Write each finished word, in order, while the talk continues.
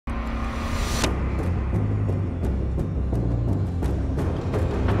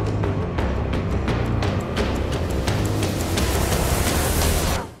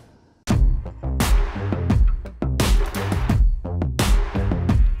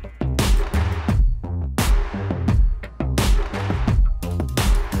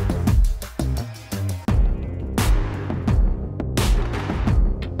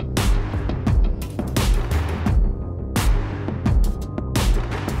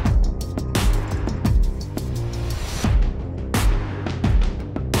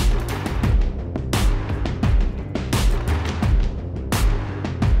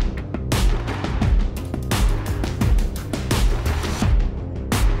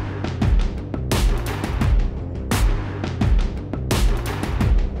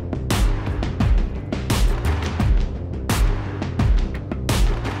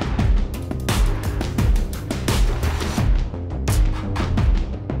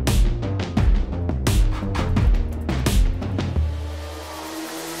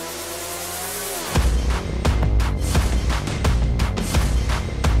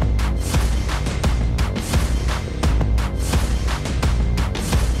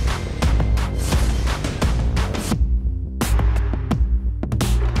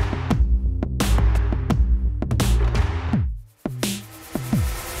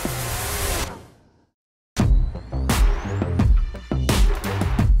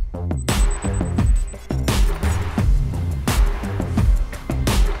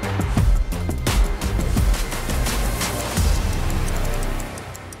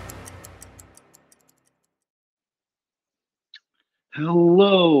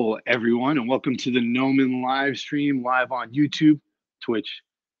Hello, everyone, and welcome to the Gnomon live stream live on YouTube, Twitch,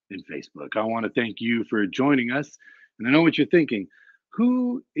 and Facebook. I want to thank you for joining us. And I know what you're thinking.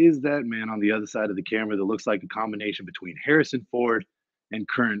 Who is that man on the other side of the camera that looks like a combination between Harrison Ford and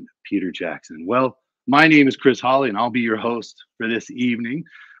current Peter Jackson? Well, my name is Chris Holly, and I'll be your host for this evening.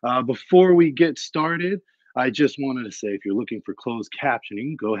 Before we get started, I just wanted to say if you're looking for closed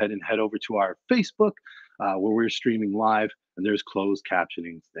captioning, go ahead and head over to our Facebook where we're streaming live, and there's closed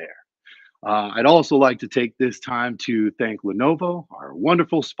captionings there. I'd also like to take this time to thank Lenovo, our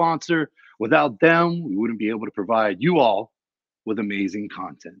wonderful sponsor. Without them, we wouldn't be able to provide you all with amazing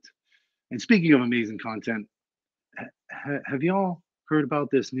content. And speaking of amazing content, have y'all heard about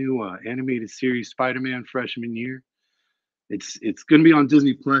this new animated series, Spider-Man Freshman Year? It's going to be on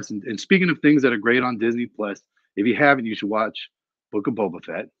Disney Plus. And speaking of things that are great on Disney Plus, if you haven't, you should watch Book of Boba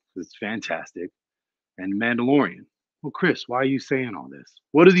Fett. It's fantastic. And Mandalorian. Well, Chris, why are you saying all this?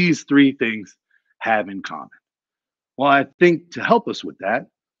 What do these three things have in common? Well, I think to help us with that,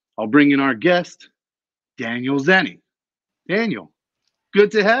 I'll bring in our guest, Daniel Zeni. Daniel, good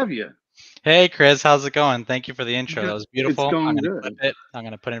to have you. Hey, Chris, how's it going? Thank you for the intro. That was It's beautiful. going I'm going to good. clip it. I'm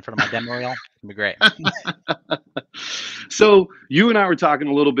going to put it in front of my demo reel. It'll be great. So you and I were talking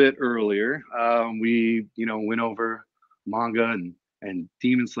a little bit earlier. We, went over manga and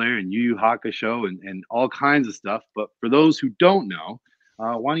Demon Slayer and Yu Yu Hakusho and all kinds of stuff. But for those who don't know,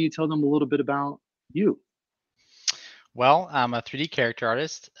 why don't you tell them a little bit about you? Well, I'm a 3D character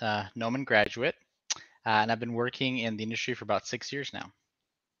artist, Gnomon graduate, and I've been working in the industry for about 6 years now.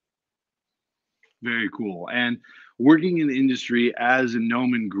 Very cool. And working in the industry as a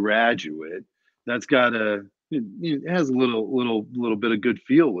Gnomon graduate, that's got it has a little bit of good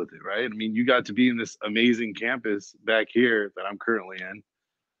feel with it, right? I mean, you got to be in this amazing campus back here that I'm currently in.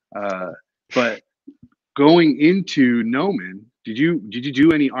 But going into Gnomon, did you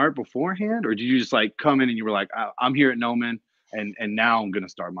do any art beforehand, or did you just like come in and you were like, I'm here at Gnomon and now I'm gonna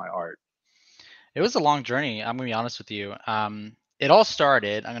start my art? It was a long journey. I'm going to be honest with you. It all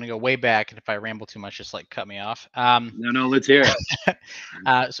started, I'm going to go way back, and if I ramble too much, just like cut me off. No, let's hear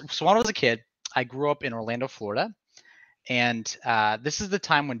it. So when I was a kid, I grew up in Orlando, Florida. And this is the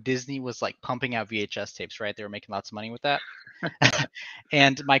time when Disney was like pumping out VHS tapes, right? They were making lots of money with that.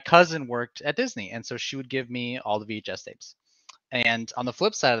 And my cousin worked at Disney, and so she would give me all the VHS tapes. And on the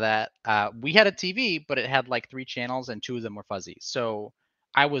flip side of that, we had a TV, but it had like 3 channels, and 2 of them were fuzzy. So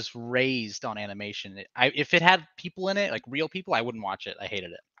I was raised on animation. If it had people in it, like real people, I wouldn't watch it. I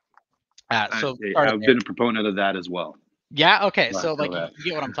hated it. So I've been a proponent of that as well. Yeah. Okay. Right, So like you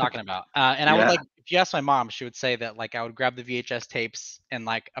get what I'm talking about. And I would like, if you ask my mom, she would say that like I would grab the VHS tapes and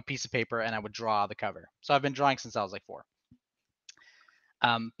like a piece of paper and I would draw the cover. So I've been drawing since I was like 4.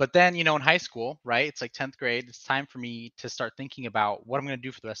 But then, in high school, right? It's like 10th grade. It's time for me to start thinking about what I'm going to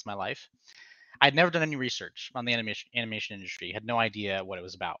do for the rest of my life. I'd never done any research on the animation industry. Had no idea what it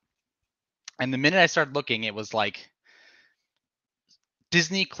was about. And the minute I started looking, it was like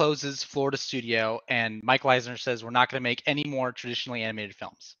Disney closes Florida studio and Michael Eisner says we're not going to make any more traditionally animated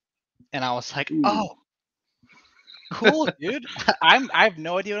films. And I was like, oh, cool, dude. I have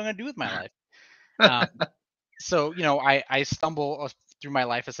no idea what I'm going to do with my life. So, I stumble through my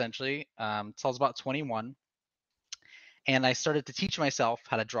life essentially. So I was about 21. And I started to teach myself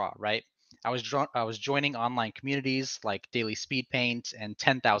how to draw, right? I was joining online communities like Daily Speed Paint and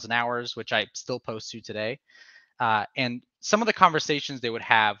 10,000 Hours, which I still post to today. And some of the conversations they would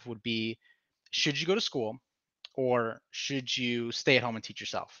have would be, should you go to school or should you stay at home and teach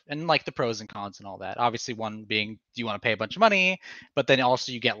yourself? And like the pros and cons and all that. Obviously, one being, do you want to pay a bunch of money? But then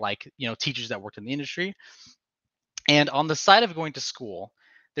also you get like, teachers that worked in the industry. And on the side of going to school,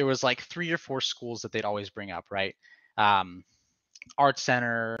 there was like 3 or 4 schools that they'd always bring up, right? Art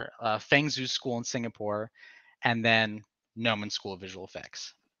Center, Fengzhou School in Singapore, and then Gnomon School of Visual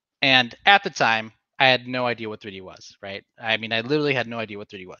Effects. And at the time, I had no idea what 3D was, right? I mean, I literally had no idea what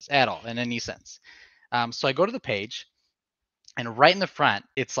 3D was at all in any sense. So I go to the page, and right in the front,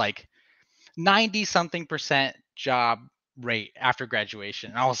 it's like 90-something% job rate after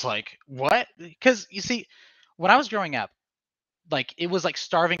graduation. And I was like, what? Because you see, when I was growing up, like it was like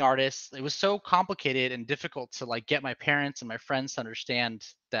starving artists. It was so complicated and difficult to like get my parents and my friends to understand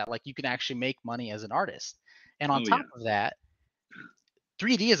that like you can actually make money as an artist. And on top of that,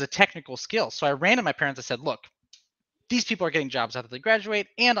 3D is a technical skill. So I ran to my parents and said, look, these people are getting jobs after they graduate.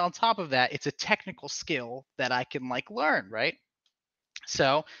 And on top of that, it's a technical skill that I can like learn, right?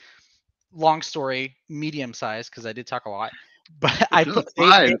 So long story, medium size, because I did talk a lot. But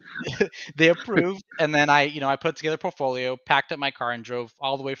they approved, and then I put together a portfolio, packed up my car, and drove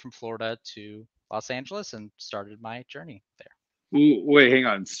all the way from Florida to Los Angeles and started my journey there. Wait, hang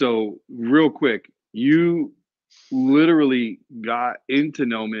on. So real quick, you literally got into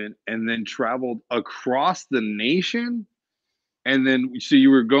Noman and then traveled across the nation, and then so you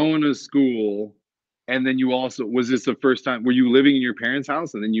were going to school, and then you also was this the first time were you living in your parents'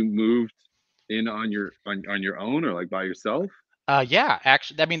 house and then you moved in on your own or like by yourself? Yeah,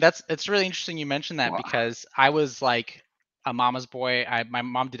 actually, I mean, that's it's really interesting you mentioned that Wow. because I was like a mama's boy. My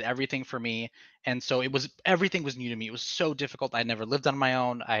mom did everything for me, and so everything was new to me. It was so difficult. I never lived on my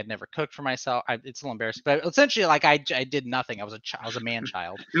own. I had never cooked for myself. It's a little embarrassing, but essentially, like I did nothing. I was a man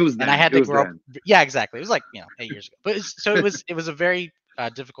child, It was and I then. had It to was grow up. then. Yeah, exactly. It was like 8 years ago, but it was a very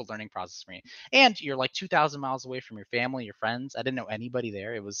difficult learning process for me. And you're like 2,000 miles away from your family, your friends. I didn't know anybody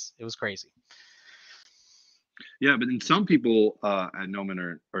there. It was crazy. Yeah, but then some people at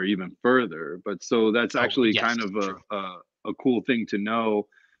Noman are even further. But so that's Oh actually yes, kind of true. a cool thing to know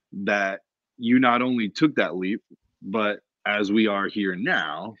that you not only took that leap, but as we are here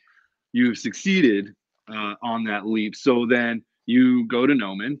now, you've succeeded on that leap. So then you go to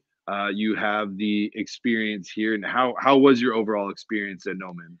Noman, you have the experience here. And how was your overall experience at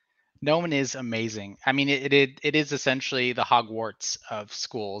Noman? Noman is amazing. I mean, it is essentially the Hogwarts of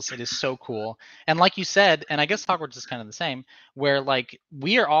schools. It is so cool. And like you said, and I guess Hogwarts is kind of the same, where like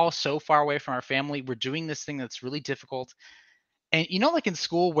we are all so far away from our family. We're doing this thing that's really difficult. And like in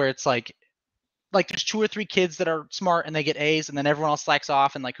school where it's like there's two or three kids that are smart and they get A's and then everyone else slacks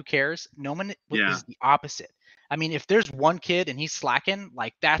off and like who cares? Noman Yeah. is the opposite. I mean, if there's one kid and he's slacking,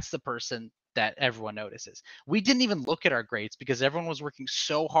 like that's the person that everyone notices. We didn't even look at our grades because everyone was working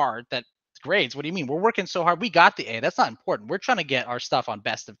so hard that grades, what do you mean? We're working so hard. We got the A. That's not important. We're trying to get our stuff on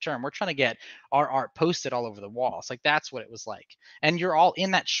best of term. We're trying to get our art posted all over the walls. Like that's what it was like. And you're all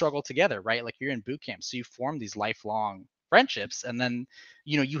in that struggle together, right? Like you're in boot camp. So you form these lifelong friendships and then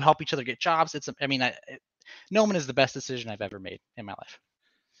you help each other get jobs. I mean, Noman is the best decision I've ever made in my life.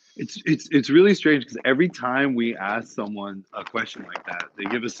 It's really strange because every time we ask someone a question like that, they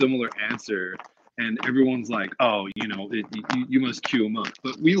give a similar answer, and everyone's like, "Oh, you must queue them up."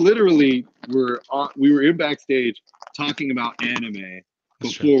 But we literally we were in backstage talking about anime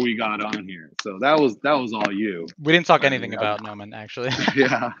That's true. before we got on here, so that was all you. We didn't talk I mean, anything about Noman actually.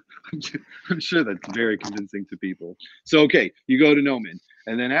 yeah, I'm sure that's very convincing to people. So okay, you go to Noman,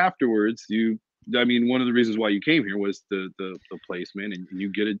 and then afterwards, I mean, one of the reasons why you came here was the placement, and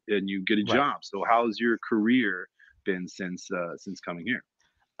you get a Right. job. So how's your career been since coming here?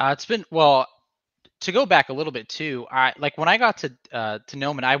 It's been well to go back a little bit too. I like when I got to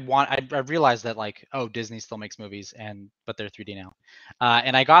Noman, I realized that like Disney still makes movies but they're 3D now,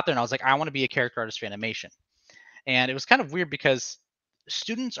 and I got there and I was like I want to be a character artist for animation. And it was kind of weird because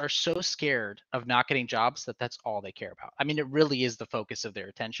students are so scared of not getting jobs that that's all they care about. I mean, it really is the focus of their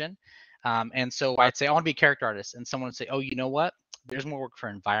attention. And so I'd say, I want to be a character artist. And someone would say, oh, you know what? There's more work for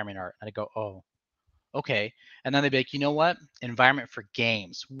environment art. And I go, oh, okay. And then they'd be like, you know what? Environment for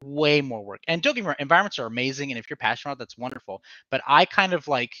games, way more work. And don't get me wrong, environments are amazing. And if you're passionate about it, that's wonderful. But I kind of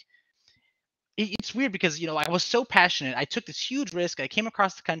like, it's weird because I was so passionate. I took this huge risk. I came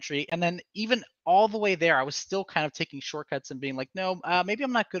across the country, and then even all the way there, I was still kind of taking shortcuts and being like, no, maybe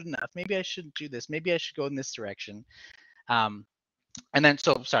I'm not good enough. Maybe I shouldn't do this. Maybe I should go in this direction. Um, and then,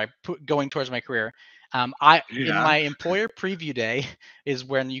 so sorry, going towards my career. I in Yeah. my employer preview day is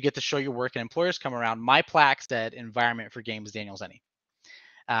when you get to show your work, and employers come around. My plaque said "Environment for Games, Daniel Zeni,"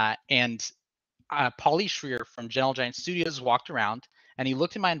 and Paulie Schreier from Gentle Giant Studios walked around and he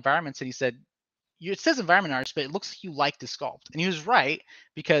looked at my environments and he said, it says environment artist, but it looks like you like to sculpt. And he was right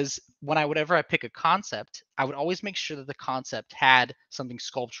because whenever I pick a concept, I would always make sure that the concept had something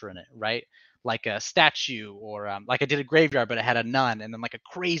sculpture in it, right? Like a statue, or like I did a graveyard, but it had a nun, and then like a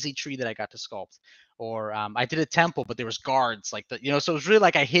crazy tree that I got to sculpt, or I did a temple, but there was guards, like so it was really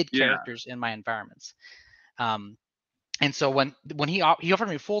like I hid Yeah. characters in my environments. Um, and so when he offered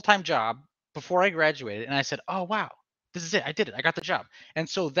me a full-time job before I graduated, and I said, "Oh wow, this is it. I did it. I got the job." And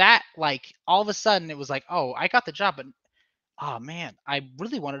so that like all of a sudden it was like, "Oh, I got the job, but oh man, I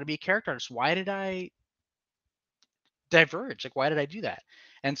really wanted to be a character artist. Why did I diverge? Like why did I do that?"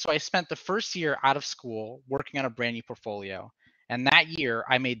 And so I spent the first year out of school working on a brand new portfolio. And that year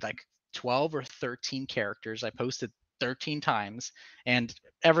I made like 12 or 13 characters. I posted 13 times. And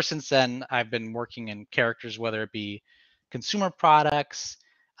ever since then, I've been working in characters, whether it be consumer products,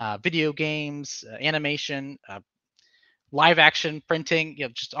 video games, animation, live action, printing,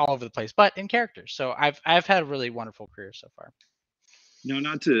 just all over the place, but in characters. So I've had a really wonderful career so far. No,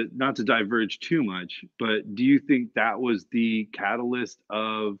 not to diverge too much, but do you think that was the catalyst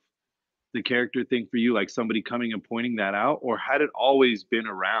of the character thing for you, like somebody coming and pointing that out, or had it always been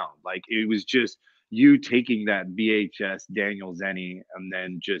around? Like it was just you taking that VHS Daniel Zeni and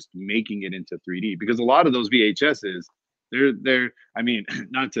then just making it into 3D, because a lot of those VHSs, they're I mean,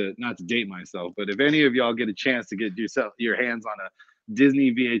 not to date myself, but if any of y'all get a chance to get your hands on a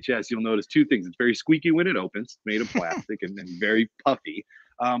Disney VHS, you'll notice two things. It's very squeaky when it opens, made of plastic, and very puffy.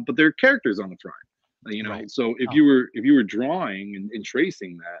 But there are characters on the front. Right. So if Oh. you were drawing and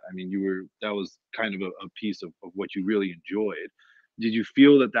tracing that, I mean, that was kind of a piece of what you really enjoyed. Did you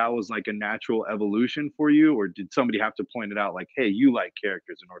feel that that was like a natural evolution for you, or did somebody have to point it out, like, hey, you like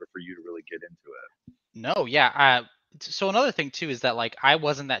characters, in order for you to really get into it? No, yeah. So another thing too is that like I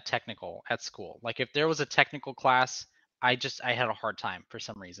wasn't that technical at school. Like if there was a technical class, I had a hard time for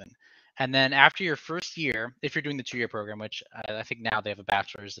some reason. And then after your first year, if you're doing the 2-year program, which I think now they have a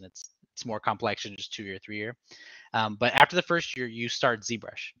bachelor's and it's more complex than just 2-year, 3-year. But after the first year, you start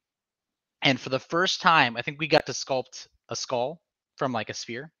ZBrush. And for the first time, I think we got to sculpt a skull from like a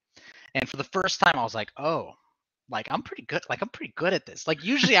sphere. And for the first time, I was like, oh, like I'm pretty good. Like I'm pretty good at this. Like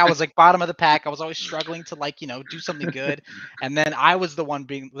usually I was like bottom of the pack. I was always struggling to like, do something good. And then I was the one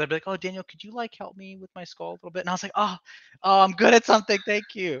they'd be like, oh, Daniel, could you like help me with my skull a little bit? And I was like, oh, I'm good at something.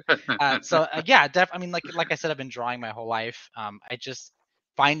 Thank you. Yeah, I mean, like I said, I've been drawing my whole life. I just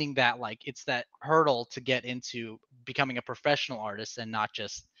finding that like it's that hurdle to get into becoming a professional artist and not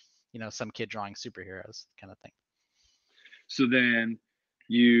just, some kid drawing superheroes kind of thing. So then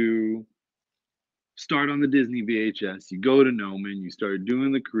you start on the Disney VHS, you go to Gnomon, you start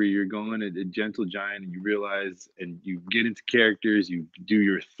doing the career, you're going at Gentle Giant, and you realize, and you get into characters, you do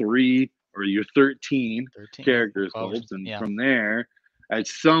your 13 character sculpts, and Yeah. from there, at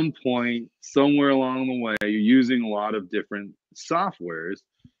some point, somewhere along the way, you're using a lot of different softwares,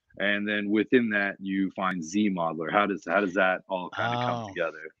 and then within that, you find ZModeler. How does that all kind of come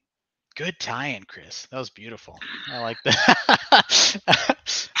together? Good tie-in, Chris. That was beautiful. I like that.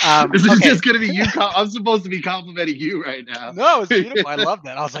 This is just gonna be you. I'm supposed to be complimenting you right now. No, it was beautiful. I loved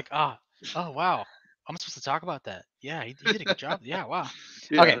that. I was like, oh wow. I'm supposed to talk about that. Yeah, he did a good job. Yeah, wow.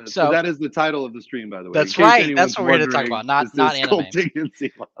 Yeah, Okay, so that is the title of the stream, by the way. that's right. That's what we're going to talk about. Not anime. Sculpting and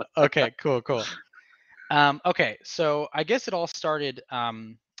ZModeler. Okay, cool. Okay, so I guess it all started.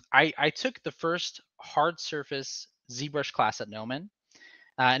 I took the first hard surface ZBrush class at Gnomon.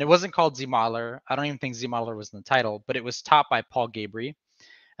 And it wasn't called ZModeler. I don't even think ZModeler was in the title, but it was taught by Paul Gabry.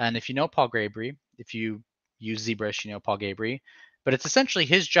 And if you know Paul Gabry, if you use ZBrush, you know Paul Gabry. But it's essentially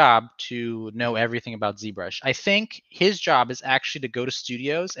his job to know everything about ZBrush. I think his job is actually to go to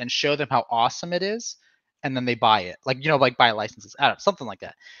studios and show them how awesome it is, and then they buy it. Like buy licenses. I don't know, something like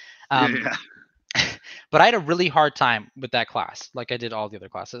that. Yeah. But I had a really hard time with that class, like I did all the other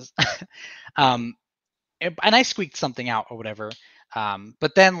classes. And I squeaked something out or whatever.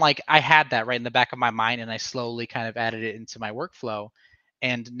 But then like I had that right in the back of my mind, and I slowly kind of added it into my workflow.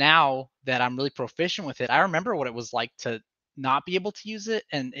 And now that I'm really proficient with it, I remember what it was like to not be able to use it.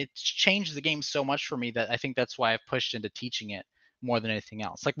 And it's changed the game so much for me that I think that's why I've pushed into teaching it more than anything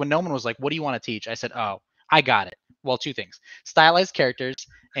else. Like when Gnomon was like, what do you want to teach? I said, oh, I got it. Well, 2 things: stylized characters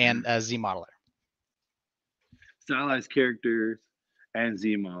and ZModeler. Stylized characters and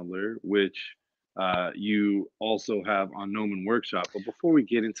ZModeler, which you also have on Gnomon Workshop. But before we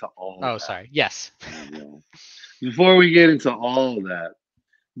get into all Oh, that, sorry. Yes. Before we get into all of that,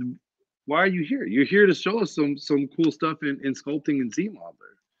 why are you here? You're here to show us some cool stuff in sculpting and ZModeler.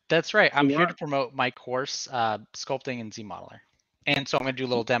 That's right. I'm here to promote my course, Sculpting and ZModeler. And so I'm going to do a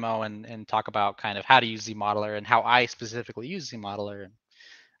little demo and talk about kind of how to use ZModeler and how I specifically use ZModeler and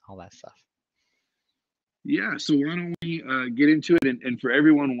all that stuff. Yeah, so why don't we get into it? And for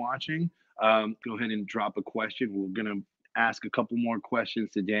everyone watching, go ahead and drop a question. We're going to ask a couple more questions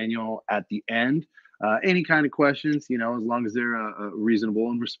to Daniel at the end. Any kind of questions, as long as they're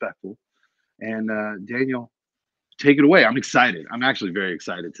reasonable and respectful. And Daniel, take it away. I'm excited. I'm actually very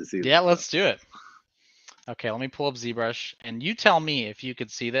excited to see this. Yeah, let's do it. Okay, let me pull up ZBrush, and you tell me if you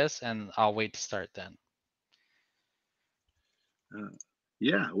could see this, and I'll wait to start then.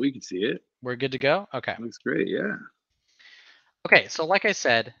 Yeah, we can see it. We're good to go? Okay. Looks great, yeah. Okay, so like I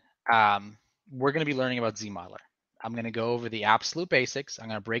said, we're going to be learning about ZModeler. I'm going to go over the absolute basics. I'm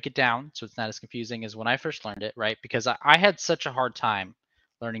going to break it down so it's not as confusing as when I first learned it, right? Because I had such a hard time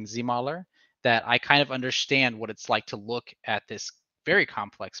learning ZModeler that I kind of understand what it's like to look at this very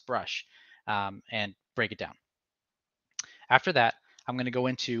complex brush and break it down. After that, I'm going to go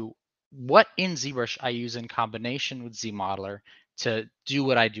into what in ZBrush I use in combination with ZModeler to do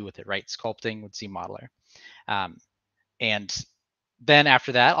what I do with it, right? Sculpting with ZModeler. And then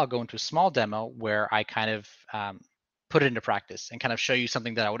after that, I'll go into a small demo where I kind of put it into practice and kind of show you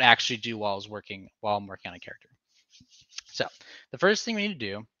something that I would actually do while I'm working on a character. So the first thing we need to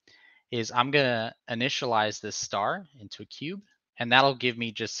do is I'm going to initialize this star into a cube, and that'll give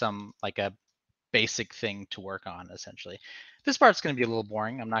me just some like a basic thing to work on, essentially. This part's going to be a little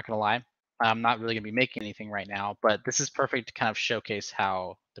boring, I'm not going to lie. I'm not really going to be making anything right now, but this is perfect to kind of showcase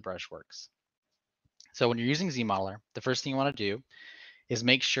how the brush works. So when you're using ZModeler, the first thing you want to do is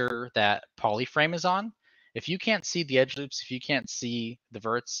make sure that polyframe is on. If you can't see the edge loops, if you can't see the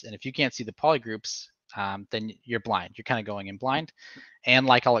verts, and if you can't see the polygroups, then you're blind. You're kind of going in blind. And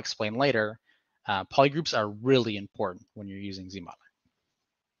like I'll explain later, polygroups are really important when you're using ZModeler.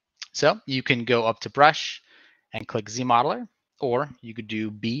 So you can go up to brush and click ZModeler, or you could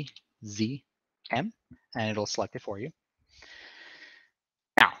do BZM and it'll select it for you.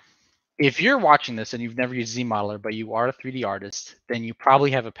 Now, if you're watching this and you've never used ZModeler, but you are a 3D artist, then you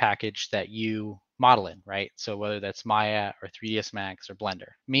probably have a package that you model in, right? So whether that's Maya or 3ds Max or Blender.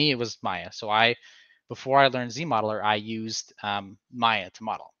 Me, it was Maya. So before I learned ZModeler, I used Maya to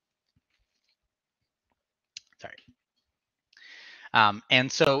model. Sorry.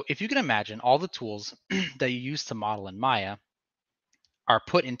 And so if you can imagine, all the tools that you use to model in Maya are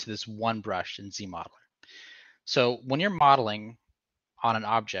put into this one brush in ZModeler. So when you're modeling on an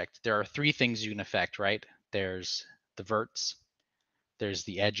object, there are three things you can affect, right? There's the verts, there's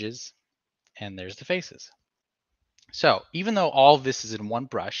the edges, and there's the faces. So even though all of this is in one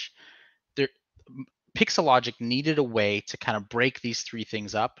brush, Pixelogic needed a way to kind of break these three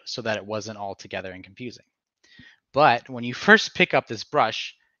things up so that it wasn't all together and confusing. But when you first pick up this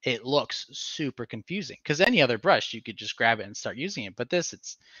brush, it looks super confusing because any other brush, you could just grab it and start using it. But this,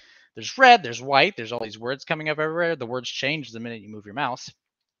 there's red, there's white, there's all these words coming up everywhere. The words change the minute you move your mouse.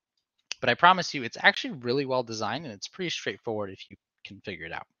 But I promise you, it's actually really well designed and it's pretty straightforward if you can figure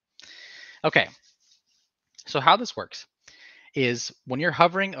it out. Okay, so how this works is when you're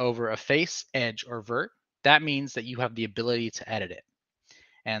hovering over a face, edge, or vert, that means that you have the ability to edit it.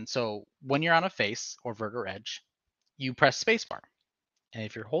 And so when you're on a face or vert or edge, you press spacebar. And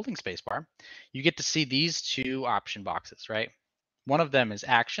if you're holding spacebar, you get to see these two option boxes, right? One of them is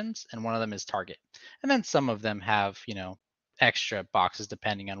actions and one of them is target. And then some of them have, extra boxes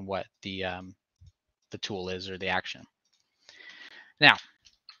depending on what the tool is or the action. Now,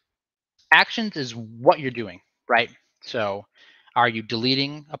 actions is what you're doing, right? So are you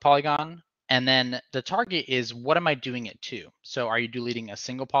deleting a polygon? And then the target is what am I doing it to? So are you deleting a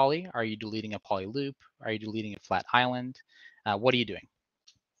single poly? Are you deleting a poly loop? Are you deleting a flat island? What are you doing?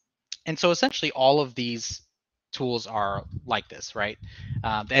 And so essentially all of these tools are like this, right?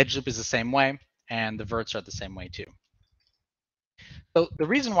 The edge loop is the same way and the verts are the same way too. So the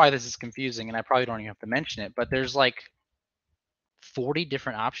reason why this is confusing, and I probably don't even have to mention it, but there's like 40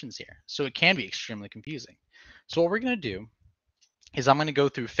 different options here. So it can be extremely confusing. So what we're going to do is I'm going to go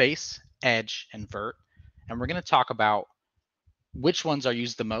through face, edge, and vert, and we're going to talk about which ones are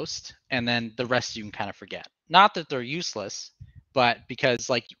used the most, and then the rest you can kind of forget. Not that they're useless, but because,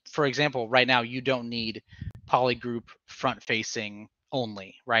 like, for example, right now you don't need polygroup front facing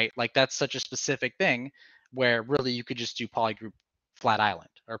only, right? Like that's such a specific thing where really you could just do polygroup flat island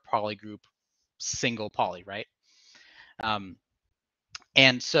or polygroup single poly, right?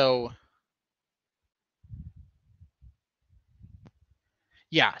 And so,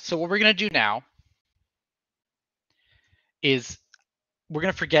 yeah, so what we're going to do now is we're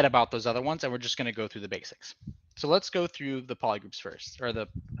going to forget about those other ones and we're just going to go through the basics. So let's go through the polygroups first, or the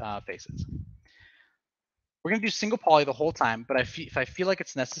faces. We're going to do single poly the whole time, but if I feel like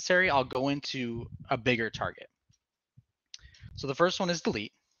it's necessary, I'll go into a bigger target. So the first one is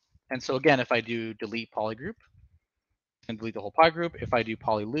delete. And so again, if I do delete polygroup, and delete the whole polygroup. If I do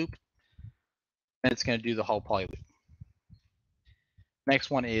poly loop, then it's going to do the whole poly loop. Next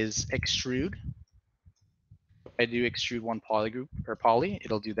one is extrude. If I do extrude one polygroup or poly,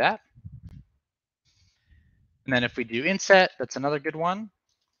 it'll do that. And then if we do inset, that's another good one.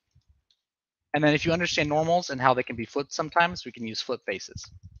 And then if you understand normals and how they can be flipped sometimes, we can use flip faces.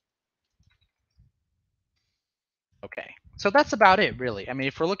 Okay, so that's about it, really. I mean,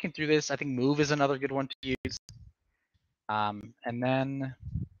 if we're looking through this, I think move is another good one to use. And then,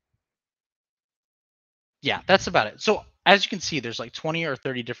 yeah, that's about it. So as you can see, there's like 20 or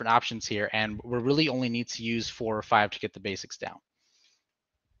 30 different options here, and we really only need to use 4 or 5 to get the basics down.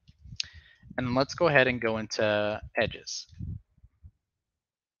 And then let's go ahead and go into edges.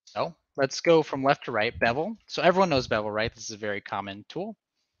 So let's go from left to right, bevel. So everyone knows bevel, right? This is a very common tool.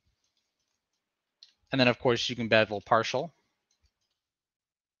 And then of course you can bevel partial.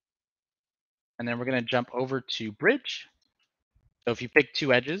 And then we're going to jump over to bridge. So if you pick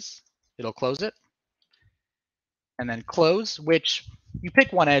 2 edges, it'll close it. And then close, which you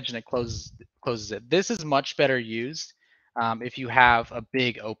pick one edge and it closes it. This is much better used if you have a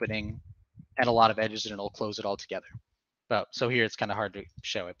big opening and a lot of edges, and it'll close it all together. But so here it's kind of hard to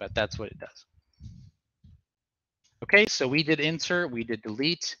show it, but that's what it does. Okay, so we did insert, we did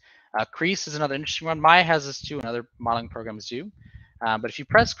delete. Crease is another interesting one. Maya has this too, and other modeling programs do. But if you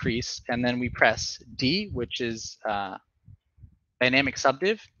press crease and then we press D, which is dynamic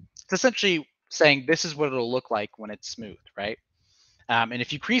subdiv, it's essentially saying this is what it'll look like when it's smooth, right? And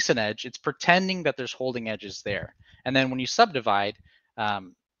if you crease an edge, it's pretending that there's holding edges there. And then when you subdivide,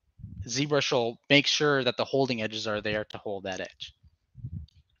 ZBrush will make sure that the holding edges are there to hold that edge.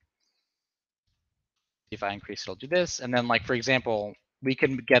 If I increase, it'll do this. And then, like, for example, we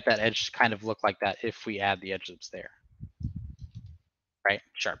can get that edge to kind of look like that if we add the edge loops there. Right?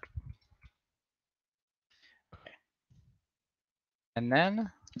 Sharp. Okay. And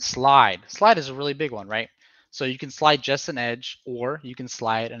then slide. Slide is a really big one, right? So you can slide just an edge, or you can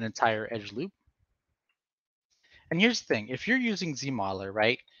slide an entire edge loop. And here's the thing. If you're using ZModeler,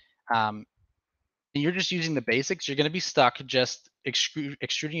 right, and you're just using the basics, you're going to be stuck just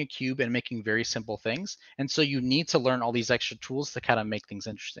extruding a cube and making very simple things. And so you need to learn all these extra tools to kind of make things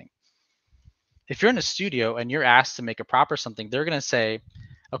interesting. If you're in a studio and you're asked to make a prop or something, they're going to say,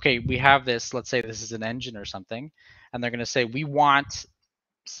 okay, we have this, let's say this is an engine or something, and they're going to say, we want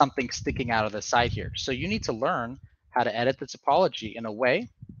something sticking out of the side here. So you need to learn how to edit the topology in a way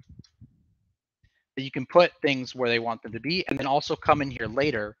that you can put things where they want them to be, and then also come in here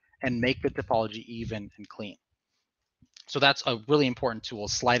later and make the topology even and clean. So that's a really important tool,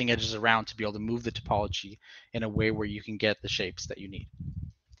 sliding edges around to be able to move the topology in a way where you can get the shapes that you need.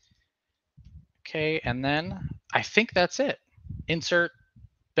 Okay, and then I think that's it. Insert,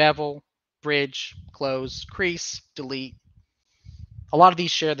 bevel, bridge, close, crease, delete. A lot of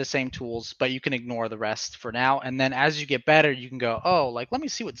these share the same tools, but you can ignore the rest for now. And then as you get better, you can go, oh, like, let me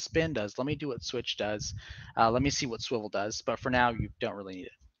see what spin does. Let me do what switch does. Let me see what swivel does. But for now, you don't really need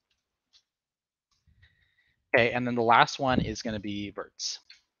it. Okay, and then the last one is going to be verts.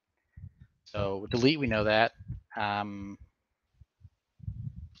 So delete, we know that.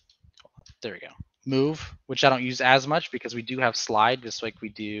 There we go. Move, which I don't use as much because we do have slide, just like we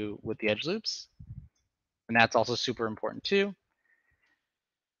do with the edge loops. And that's also super important too.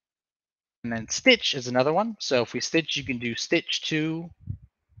 And then stitch is another one. So if we stitch, you can do stitch to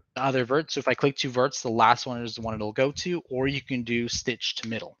the other vert. So if I click two verts, the last one is the one it'll go to, or you can do stitch to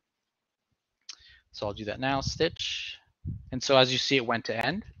middle. So I'll do that now, stitch. And so as you see, it went to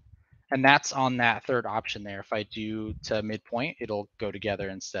end. And that's on that third option there. If I do to midpoint, it'll go together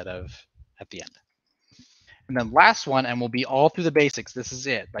instead of at the end. And then last one, and we'll be all through the basics. This is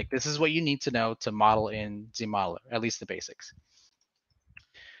it. Like, this is what you need to know to model in ZModeler, at least the basics.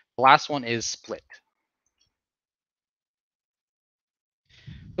 The last one is split.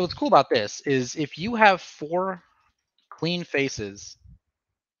 So what's cool about this is if you have 4 clean faces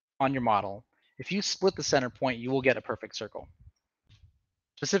on your model, if you split the center point, you will get a perfect circle.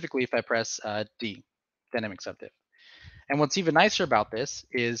 Specifically, if I press D, dynamic subdiv. And what's even nicer about this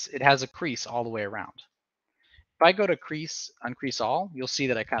is it has a crease all the way around. If I go to crease, uncrease all, you'll see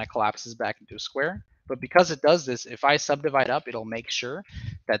that it kind of collapses back into a square. But because it does this, if I subdivide up, it'll make sure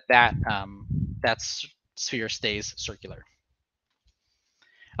that that sphere stays circular.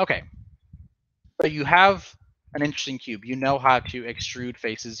 Okay, so you have an interesting cube. You know how to extrude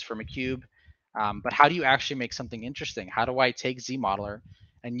faces from a cube, but how do you actually make something interesting? How do I take ZModeler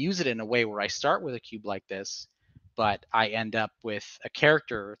and use it in a way where I start with a cube like this, but I end up with a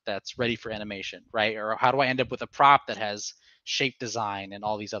character that's ready for animation, right? Or how do I end up with a prop that has shape design and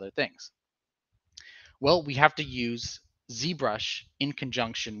all these other things? Well, we have to use ZBrush in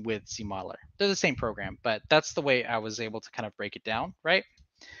conjunction with ZModeler. They're the same program, but that's the way I was able to kind of break it down, right?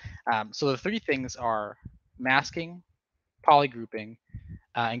 So the 3 things are masking, polygrouping,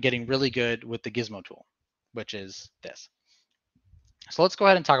 and getting really good with the gizmo tool, which is this. So let's go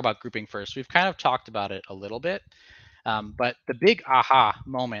ahead and talk about grouping first. We've kind of talked about it a little bit, but the big aha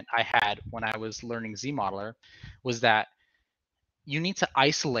moment I had when I was learning ZModeler was that you need to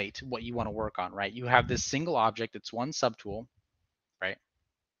isolate what you want to work on, right? You have this single object, it's one subtool, right?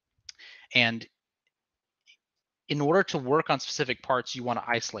 And in order to work on specific parts, you want to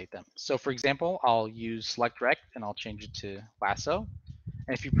isolate them. So for example, I'll use select rect and I'll change it to lasso.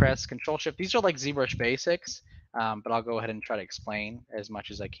 And if you press Control Shift, these are like ZBrush basics, but I'll go ahead and try to explain as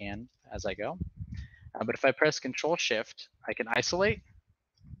much as I can as I go. But if I press Control Shift, I can isolate,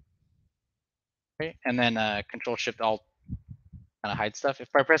 right? And then Control Shift Alt kind of hide stuff. If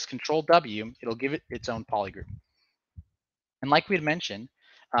I press Control W, it'll give it its own polygroup. And like we had mentioned,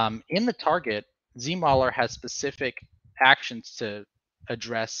 in the target, ZModeler has specific actions to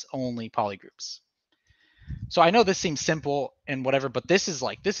address only polygroups. So I know this seems simple and whatever, but this is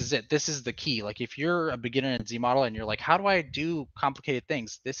it. This is the key. Like if you're a beginner in ZModel and you're like, how do I do complicated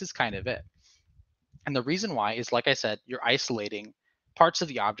things? This is kind of it. And the reason why is, like I said, you're isolating parts of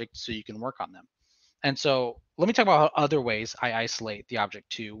the object so you can work on them. And so let me talk about other ways I isolate the object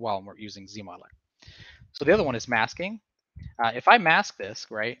too while we're using ZModeler. So the other one is masking. If I mask this,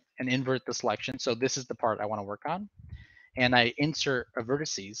 right, and invert the selection, so this is the part I want to work on, and I insert a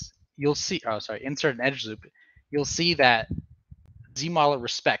vertices, you'll see, insert an edge loop, you'll see that ZModeler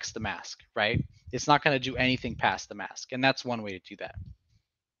respects the mask, right? It's not going to do anything past the mask, and that's one way to do that.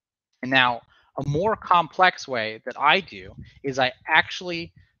 And now, a more complex way that I do is I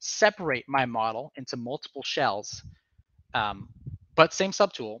actually separate my model into multiple shells, but same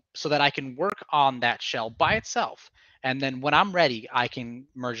subtool, so that I can work on that shell by itself. And then when I'm ready, I can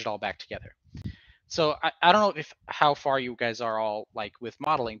merge it all back together. So I don't know if how far you guys are all like with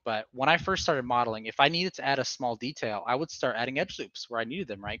modeling, but when I first started modeling, if I needed to add a small detail, I would start adding edge loops where I needed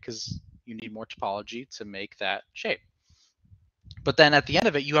them, right? Because you need more topology to make that shape. But then at the end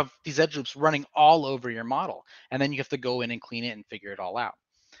of it, you have these edge loops running all over your model, and then you have to go in and clean it and figure it all out.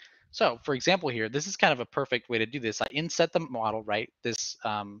 So for example here, this is kind of a perfect way to do this. I inset the model, right? This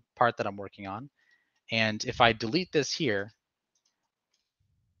part that I'm working on. And if I delete this here,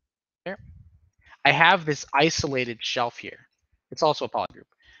 there, I have this isolated shelf here. It's also a polygroup.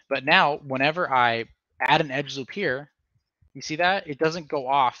 But now whenever I add an edge loop here, you see that? It doesn't go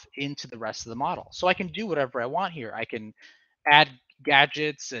off into the rest of the model. So I can do whatever I want here. I can add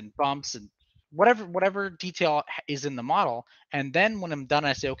gadgets and bumps and whatever detail is in the model. And then when I'm done,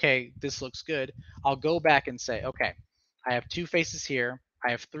 I say, okay, this looks good. I'll go back and say, okay, I have 2 faces here. I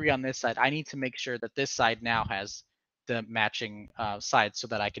have 3 on this side. I need to make sure that this side now has the matching sides so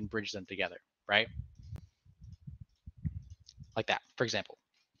that I can bridge them together, right? Like that, for example.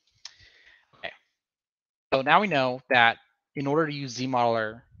 Okay. So now we know that in order to use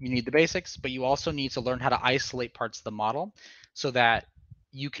ZModeler, you need the basics, but you also need to learn how to isolate parts of the model so that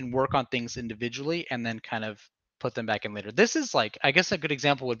you can work on things individually and then kind of put them back in later. This is like, I guess a good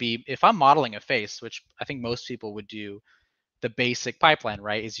example would be if I'm modeling a face, which I think most people would do the basic pipeline,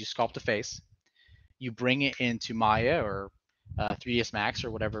 right? Is you sculpt a face, you bring it into Maya or 3ds Max or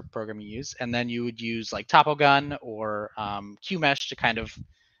whatever program you use, and then you would use like TopoGun or QMesh to kind of,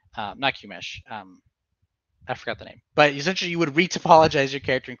 not QMesh, I forgot the name, but essentially you would retopologize your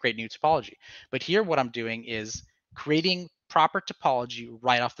character and create new topology. But here what I'm doing is creating proper topology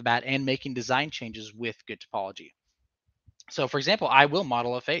right off the bat and making design changes with good topology. So for example, I will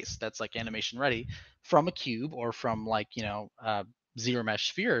model a face that's like animation ready from a cube or from like, zero mesh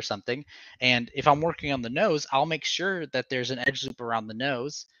sphere or something. And if I'm working on the nose, I'll make sure that there's an edge loop around the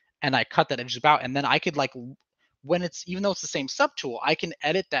nose and I cut that edge loop out. And then I could like, when it's, even though it's the same subtool, I can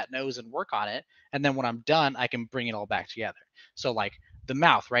edit that nose and work on it. And then when I'm done, I can bring it all back together. So like the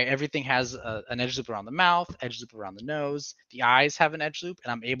mouth, right? Everything has an edge loop around the mouth, edge loop around the nose. The eyes have an edge loop,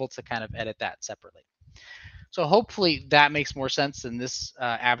 and I'm able to kind of edit that separately. So hopefully that makes more sense than this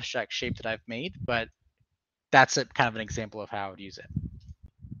abstract shape that I've made, but that's kind of an example of how I would use it.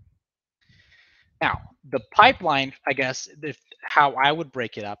 Now, the pipeline, I guess, how I would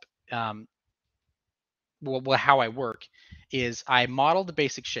break it up, how I work is I model the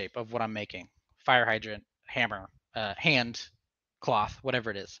basic shape of what I'm making: fire hydrant, hammer, hand, cloth,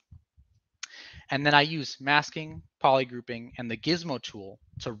 whatever it is. And then I use masking, polygrouping, and the gizmo tool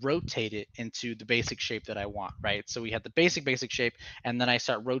to rotate it into the basic shape that I want, right? So we have the basic shape, and then I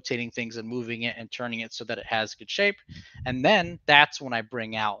start rotating things and moving it and turning it so that it has good shape. And then that's when I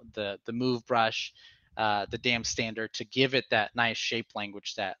bring out the move brush, the damn standard, to give it that nice shape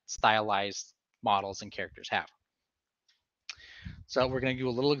language that stylized models and characters have. So we're going to do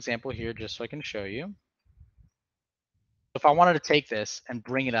a little example here just so I can show you. If I wanted to take this and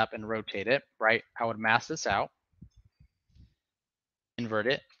bring it up and rotate it, right, I would mask this out, invert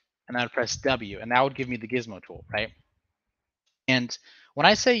it, and I would press W, and that would give me the gizmo tool, right? And when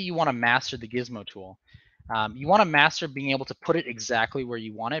I say you want to master the gizmo tool, you want to master being able to put it exactly where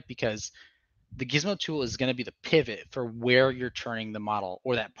you want it, because the gizmo tool is going to be the pivot for where you're turning the model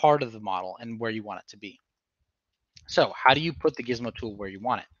or that part of the model and where you want it to be. So how do you put the gizmo tool where you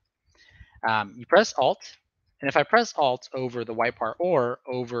want it? You press Alt, and if I press Alt over the white part or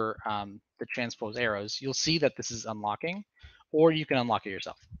over the transpose arrows, you'll see that this is unlocking, or you can unlock it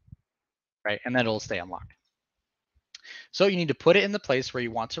yourself, right? And then it'll stay unlocked. So you need to put it in the place where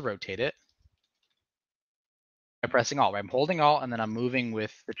you want to rotate it by pressing Alt, right? I'm holding Alt, and then I'm moving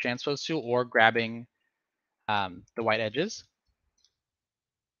with the transpose tool or grabbing the white edges,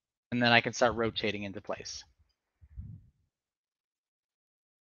 and then I can start rotating into place.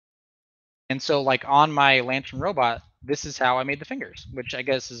 And so like on my lantern robot, this is how I made the fingers, which I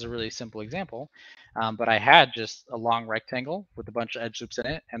guess is a really simple example. But I had just a long rectangle with a bunch of edge loops in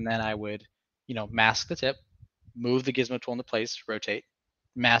it, and then I would, mask the tip, move the gizmo tool into place, rotate,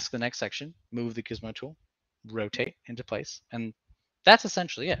 mask the next section, move the gizmo tool, rotate into place, and that's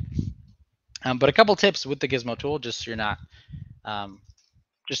essentially it. But a couple tips with the gizmo tool, just so you're not,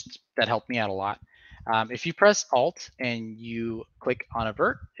 just that helped me out a lot. If you press Alt and you click on a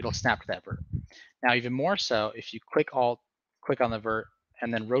vert, it'll snap to that vert. Now, even more so, if you click Alt, click on the vert,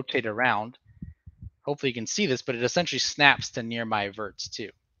 and then rotate around, hopefully you can see this, but it essentially snaps to near my verts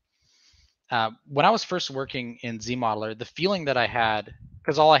too. When I was first working in ZModeler, the feeling that I had,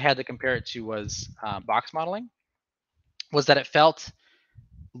 because all I had to compare it to was box modeling, was that it felt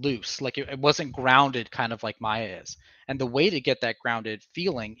loose, like it wasn't grounded, kind of like Maya is. And the way to get that grounded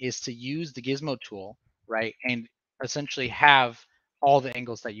feeling is to use the gizmo tool, right? And essentially have all the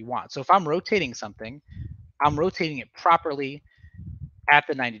angles that you want. So if I'm rotating something, I'm rotating it properly at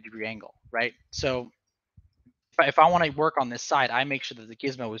the 90-degree angle, right? So if I want to work on this side, I make sure that the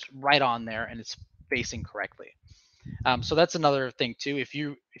gizmo is right on there and it's facing correctly. So that's another thing too. If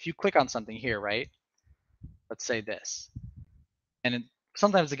you click on something here, right? Let's say this, and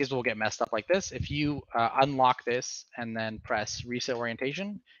sometimes the gizmo will get messed up like this. If you unlock this and then press reset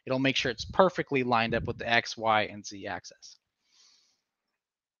orientation, it'll make sure it's perfectly lined up with the X, Y, and Z axis.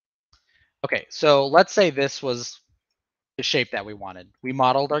 Okay, so let's say this was the shape that we wanted. We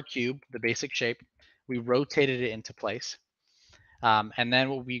modeled our cube, the basic shape. We rotated it into place. And then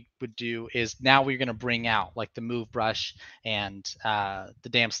what we would do is now we're going to bring out like the move brush and the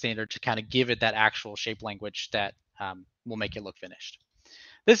damn standard to kind of give it that actual shape language that will make it look finished.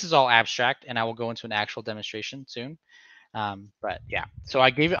 This is all abstract, and I will go into an actual demonstration soon. But yeah, so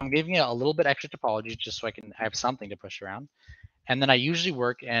I'm giving it a little bit extra topology just so I have something to push around. And then I usually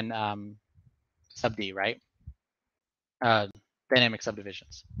work in sub D, right? Dynamic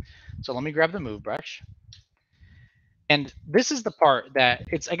subdivisions. So let me grab the move brush. And this is the part that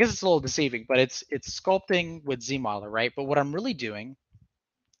I guess it's a little deceiving, but it's sculpting with ZModeler, right? But what I'm really doing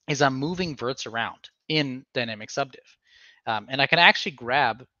is I'm moving verts around in dynamic subdiv. And I can actually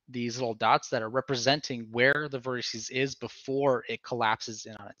grab these little dots that are representing where the vertices is before it collapses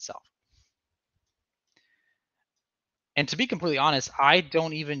in on itself. And to be completely honest, I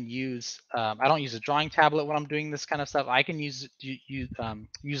don't even use I don't use a drawing tablet when I'm doing this kind of stuff. I can use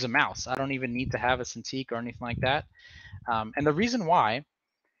a mouse. I don't even need to have a Cintiq or anything like that. And the reason why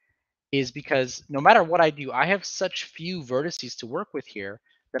is because no matter what I do, I have such few vertices to work with here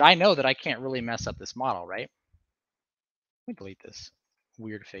that I know that I can't really mess up this model, right? Let me delete this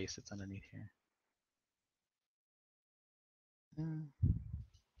weird face that's underneath here.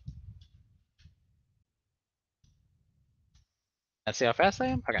 Let's see how fast I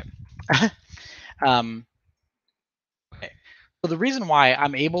am? Okay. Okay. So the reason why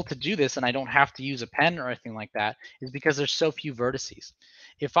I'm able to do this and I don't have to use a pen or anything like that is because there's so few vertices.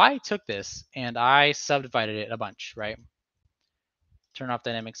 If I took this and I subdivided it a bunch, right? Turn off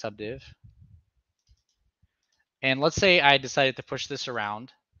dynamic subdiv. And let's say I decided to push this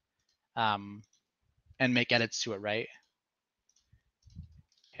around and make edits to it, right?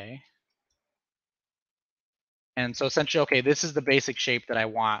 Okay. And so essentially, okay, this is the basic shape that I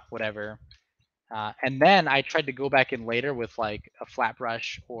want, whatever. And then I tried to go back in later with like a flat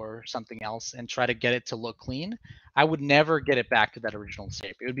brush or something else and try to get it to look clean. I would never get it back to that original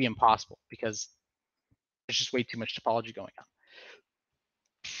shape. It would be impossible because there's just way too much topology going on.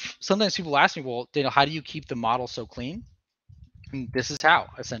 Sometimes people ask me, well, Daniel, how do you keep the model so clean? And this is how,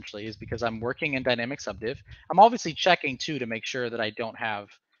 essentially, is because I'm working in dynamic subdiv. I'm obviously checking too to make sure that I don't have,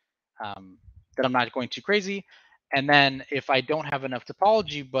 that I'm not going too crazy. And then if I don't have enough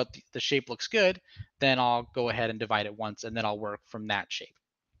topology, but the shape looks good, then I'll go ahead and divide it once, and then I'll work from that shape.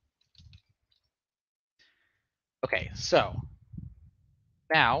 Okay, so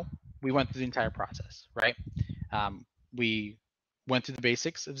now we went through the entire process, right? We went through the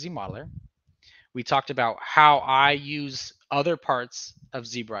basics of ZModeler. We talked about how I use other parts of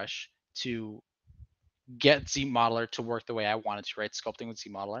ZBrush to get ZModeler to work the way I wanted to, right? Sculpting with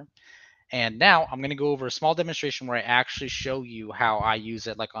ZModeler. And now I'm going to go over a small demonstration where I actually show you how I use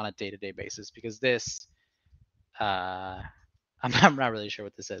it like on a day-to-day basis, because this, I'm not really sure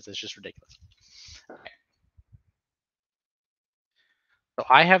what this is. It's just ridiculous. Okay. So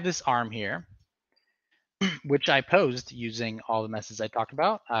I have this arm here, which I posed using all the methods I talked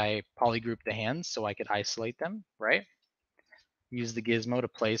about. I polygrouped the hands so I could isolate them, right? Use the gizmo to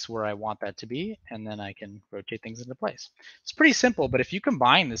place where I want that to be, and then I can rotate things into place. It's pretty simple, but if you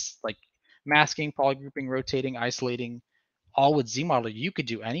combine this, like masking, polygrouping, rotating, isolating, all with ZModeler, you could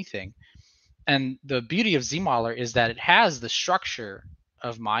do anything. And the beauty of ZModeler is that it has the structure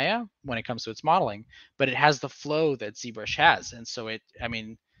of Maya when it comes to its modeling, but it has the flow that ZBrush has. And so I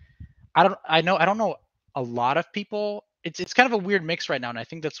mean, I don't know a lot of people. It's kind of a weird mix right now, and I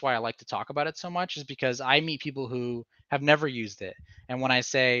think that's why I like to talk about it so much, is because I meet people who have never used it. And when I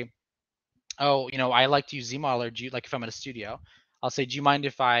say, oh, I like to use ZModeler, do you, like, if I'm at a studio, I'll say, do you mind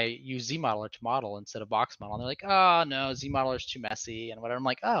if I use ZModeler to model instead of box model? And they're like, oh no, ZModeler is too messy and whatever. I'm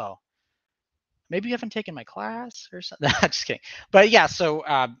like, oh, maybe you haven't taken my class or something. Just kidding. But yeah, so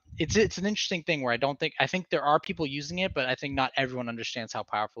it's an interesting thing where I think there are people using it, but I think not everyone understands how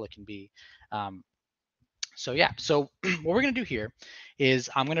powerful it can be. So yeah, so what we're gonna do here is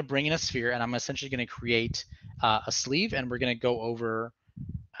I'm gonna bring in a sphere, and I'm essentially gonna create a sleeve, and we're gonna go over.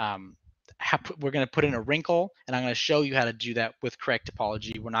 We're going to put in a wrinkle, and I'm going to show you how to do that with correct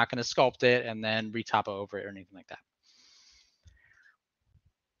topology. We're not going to sculpt it and then retopo over it or anything like that.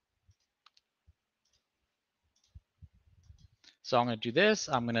 So I'm going to do this.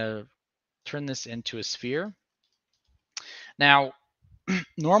 I'm going to turn this into a sphere. Now,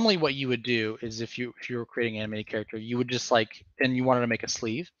 normally what you would do is if you were creating an animated character, you would just and you wanted to make a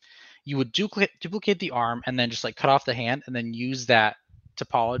sleeve, you would duplicate the arm and then just cut off the hand and then use that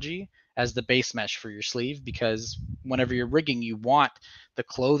topology as the base mesh for your sleeve, because whenever you're rigging, you want the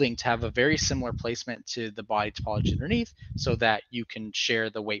clothing to have a very similar placement to the body topology underneath so that you can share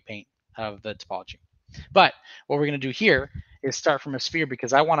the weight paint of the topology. But what we're going to do here is start from a sphere,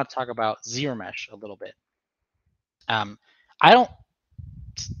 because I want to talk about ZBrush a little bit. I don't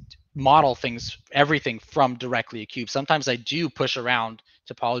model everything from directly a cube. Sometimes I do push around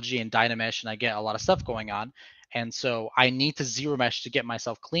topology and Dynamesh, and I get a lot of stuff going on. And so I need to ZBrush to get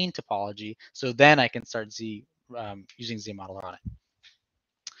myself clean topology, so then I can start using ZModeler on it.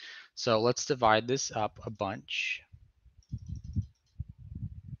 So let's divide this up a bunch.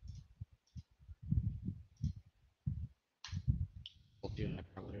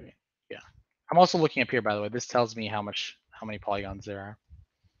 Yeah. I'm also looking up here, by the way. This tells me how many polygons there are.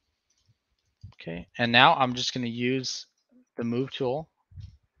 Okay, and now I'm just going to use the move tool,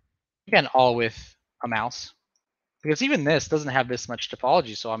 again, all with a mouse, because even this doesn't have this much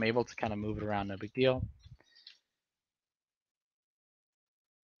topology, so I'm able to kind of move it around, no big deal.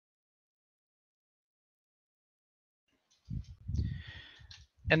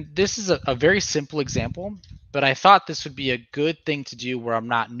 And this is a very simple example, but I thought this would be a good thing to do where I'm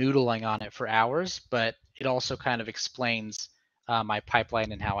not noodling on it for hours, but it also kind of explains my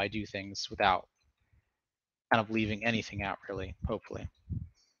pipeline and how I do things without kind of leaving anything out, really, hopefully.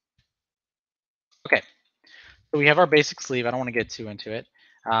 Okay, so we have our basic sleeve. I don't want to get too into it.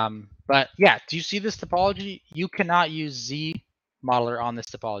 But yeah, do you see this topology? You cannot use ZModeler on this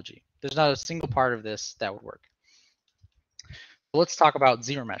topology. There's not a single part of this that would work. So let's talk about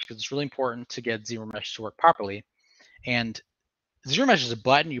ZBrush, because it's really important to get ZBrush to work properly. And ZBrush is a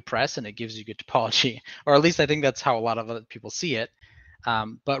button you press and it gives you good topology, or at least I think that's how a lot of other people see it.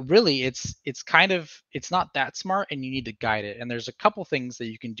 But really, it's not that smart, and you need to guide it. And there's a couple things that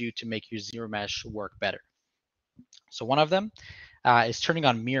you can do to make your ZBrush work better. So one of them is turning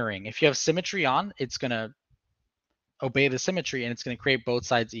on mirroring. If you have symmetry on, it's going to obey the symmetry, and it's going to create both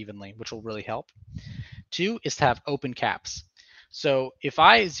sides evenly, which will really help. 2 is to have open caps. So if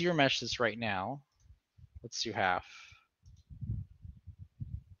I ZBrush this right now, let's do half.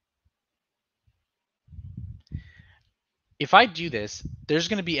 If I do this, there's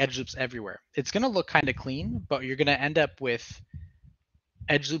going to be edge loops everywhere. It's going to look kind of clean, but you're going to end up with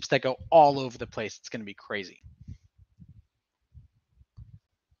edge loops that go all over the place. It's going to be crazy.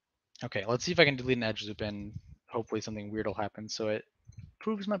 Okay, let's see if I can delete an edge loop and hopefully something weird will happen so it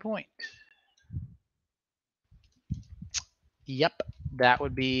proves my point. Yep, that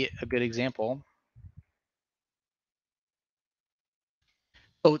would be a good example.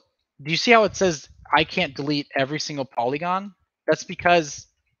 So do you see how it says I can't delete every single polygon? That's because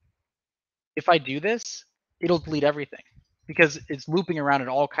if I do this, it'll delete everything, because it's looping around in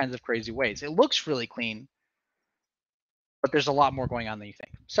all kinds of crazy ways. It looks really clean, but there's a lot more going on than you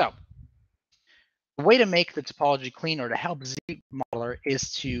think. So the way to make the topology clean, or to help ZModeler,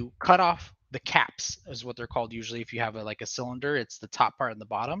 is to cut off the caps, is what they're called usually. If you have a cylinder, it's the top part and the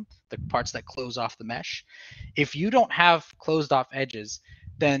bottom, the parts that close off the mesh. If you don't have closed off edges,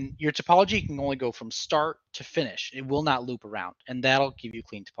 then your topology can only go from start to finish. It will not loop around, and that'll give you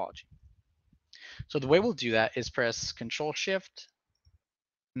clean topology. So the way we'll do that is press Control Shift,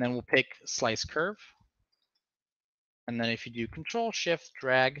 and then we'll pick Slice Curve. And then if you do Control Shift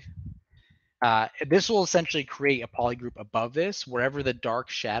Drag, this will essentially create a polygroup above this. Wherever the dark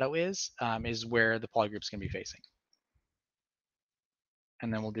shadow is where the polygroup is going to be facing.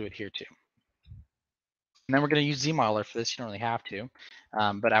 And then we'll do it here too. And then we're going to use ZModeler for this. You don't really have to,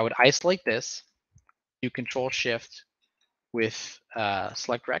 but I would isolate this, do Control Shift with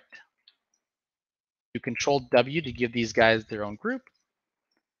Select Rect, do Control W to give these guys their own group,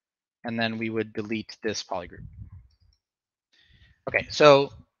 and then we would delete this polygroup. Okay,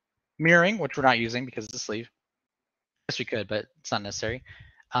 so mirroring, which we're not using because it's a sleeve. Yes, we could, but it's not necessary.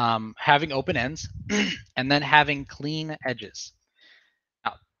 Having open ends, and then having clean edges.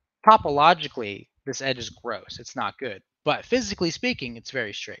 Now, topologically, this edge is gross. It's not good. But physically speaking, it's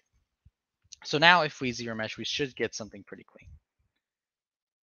very straight. So now if we zero mesh, we should get something pretty clean.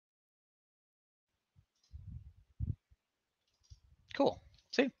 Cool.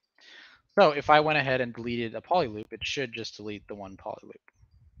 See? So if I went ahead and deleted a poly loop, it should just delete the one poly loop.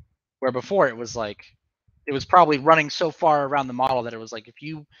 Where before it was like, it was probably running so far around the model that it was like, if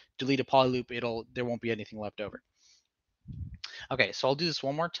you delete a poly loop, there won't be anything left over. Okay, so I'll do this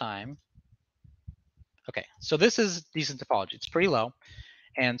one more time. Okay, so this is decent topology. It's pretty low.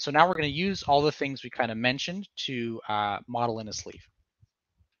 And so now we're going to use all the things we kind of mentioned to model in a sleeve.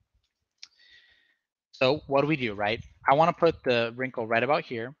 So what do we do, right? I want to put the wrinkle right about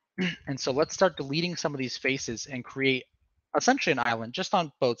here. And so let's start deleting some of these faces and create essentially an island just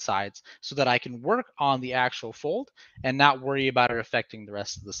on both sides so that I can work on the actual fold and not worry about it affecting the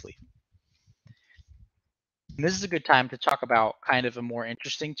rest of the sleeve. And this is a good time to talk about kind of a more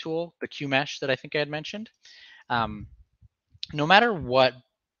interesting tool, the QMesh that I think I had mentioned. No matter what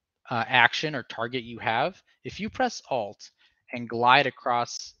action or target you have, if you press Alt and glide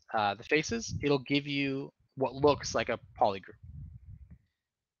across the faces, it'll give you what looks like a polygroup.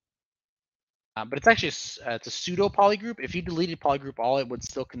 But it's actually it's a pseudo polygroup. If you deleted polygroup all, it would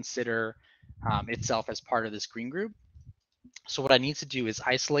still consider itself as part of this green group. So what I need to do is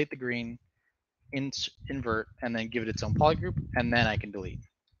isolate the green, invert, and then give it its own polygroup, and then I can delete.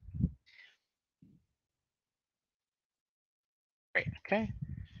 Great, okay.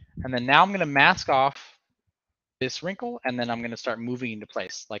 And then now I'm going to mask off this wrinkle, and then I'm going to start moving into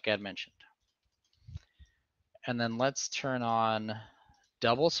place, like I had mentioned. And then let's turn on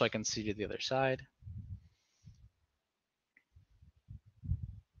double so I can see to the other side.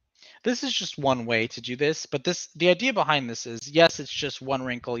 This is just one way to do this, but the idea behind this is, yes, it's just one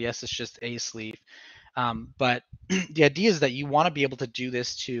wrinkle. Yes, it's just a sleeve. But the idea is that you want to be able to do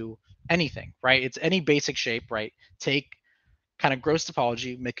this to anything, right? It's any basic shape, right? Take kind of gross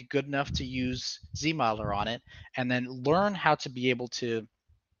topology, make it good enough to use ZModeler on it, and then learn how to be able to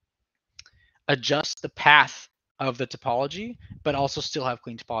adjust the path of the topology, but also still have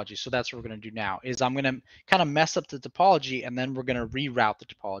clean topology. So that's what we're going to do now, is I'm going to kind of mess up the topology, and then we're going to reroute the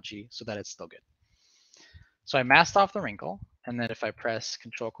topology so that it's still good. So I masked off the wrinkle, and then if I press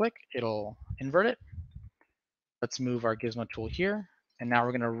Control click, it'll invert it. Let's move our gizmo tool here, and now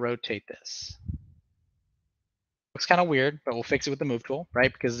we're going to rotate this. Looks kind of weird, but we'll fix it with the move tool,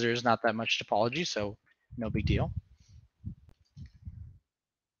 right? Because there's not that much topology, so no big deal.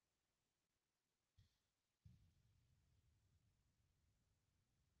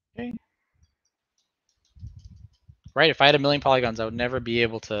 Okay. Right, if I had a million polygons, I would never be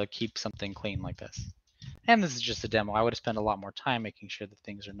able to keep something clean like this. And this is just a demo. I would have spent a lot more time making sure that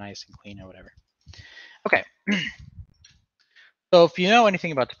things are nice and clean or whatever. Okay. So if you know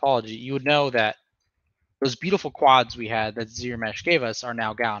anything about topology, you would know that those beautiful quads we had that ZBrush gave us are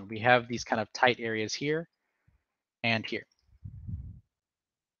now gone. We have these kind of tight areas here and here.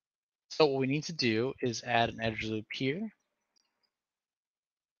 So what we need to do is add an edge loop here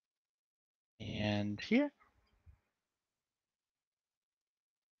and here.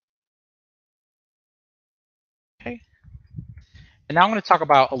 Okay. And now I'm going to talk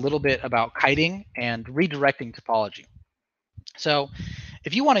about a little bit about kiting and redirecting topology. So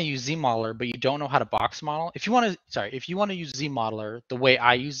if you want to use ZModeler, but you don't know how to box model, if you want to use ZModeler the way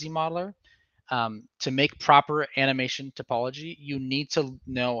I use ZModeler, to make proper animation topology, you need to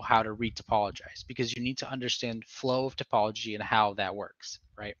know how to retopologize, because you need to understand flow of topology and how that works,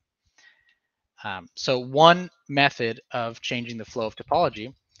 right? So one method of changing the flow of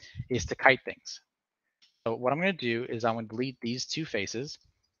topology is to kite things. So what I'm going to do is I'm going to delete these two faces,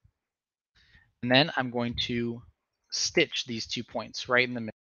 and then I'm going to stitch these 2 points right in the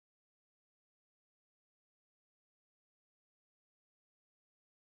middle.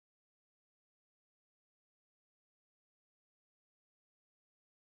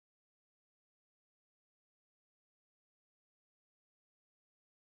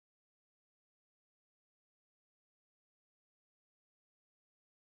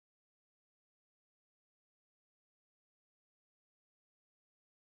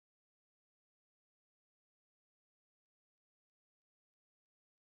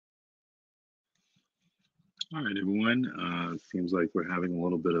 All right, everyone. Seems like we're having a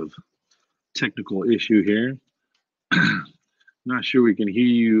little bit of technical issue here. Not sure we can hear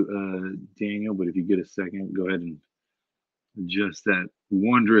you, Daniel, but if you get a second, go ahead and adjust that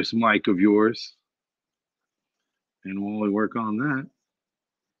wondrous mic of yours. And while we work on that,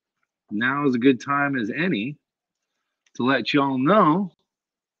 now is a good time as any to let y'all know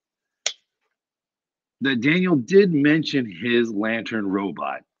that Daniel did mention his lantern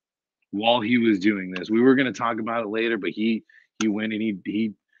robot while he was doing this. We were going to talk about it later, but he went and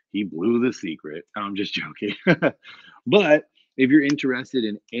he blew the secret. I'm just joking. But if you're interested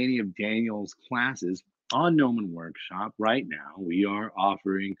in any of Daniel's classes on Gnomon Workshop right now, we are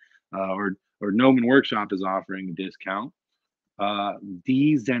offering, or Gnomon Workshop is offering a discount,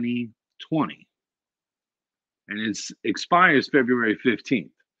 Zeni 20, and it expires February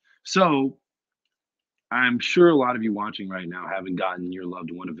 15th. So I'm sure a lot of you watching right now haven't gotten your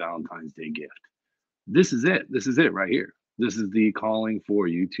loved one a Valentine's Day gift. This is it. This is it right here. This is the calling for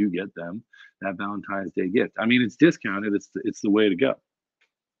you to get them that Valentine's Day gift. I mean, it's discounted. It's the way to go.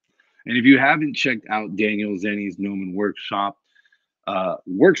 And if you haven't checked out Daniel Zeni's Gnomon Workshop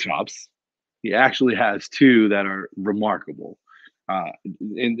workshops, he actually has two that are remarkable,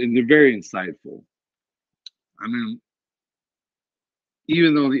 and they're very insightful. I mean,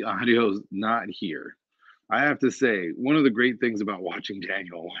 even though the audio is not here, I have to say one of the great things about watching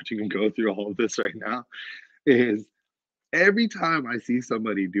Daniel, watching him go through all of this right now, is every time I see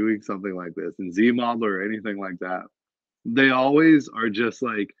somebody doing something like this in ZModeler or anything like that, they always are just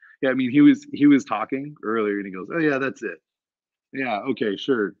like, yeah, I mean, he was talking earlier and he goes, "Oh yeah, that's it. Yeah, okay,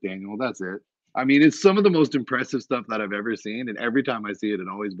 sure, Daniel, that's it." I mean, it's some of the most impressive stuff that I've ever seen, and every time I see it, it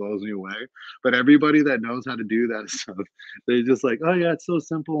always blows me away. But everybody that knows how to do that stuff, they're just like, "Oh yeah, it's so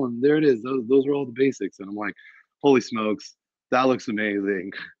simple, and there it is. Those are all the basics." And I'm like, "Holy smokes, that looks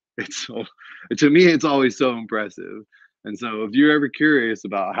amazing!" It's so, to me, it's always so impressive. And so, if you're ever curious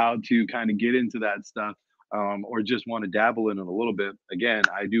about how to kind of get into that stuff, or just want to dabble in it a little bit, again,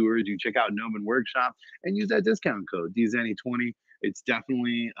 I do urge you check out Gnomon Workshop and use that discount code DZENI20. It's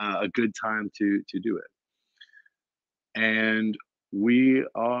definitely a good time to do it. And we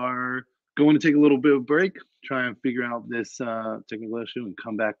are going to take a little bit of break, try and figure out this technical issue, and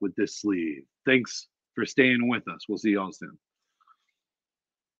come back with this sleeve. Thanks for staying with us. We'll see y'all soon.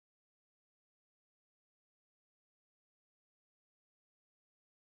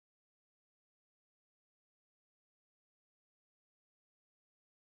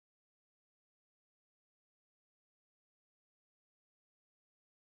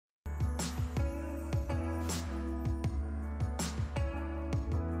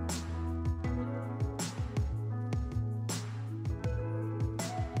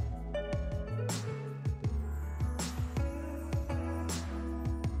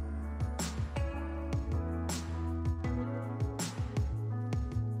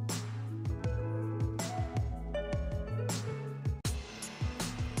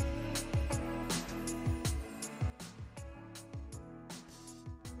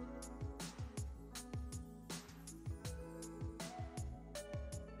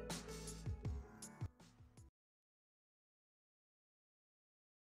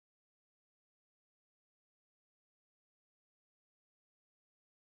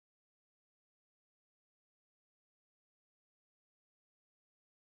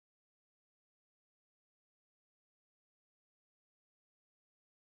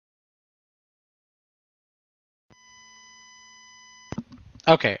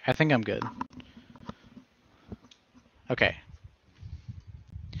 Okay, I think I'm good. Okay.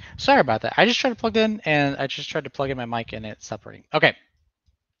 Sorry about that. I just tried to plug in and I just tried to plug in my mic and it's separating. Okay.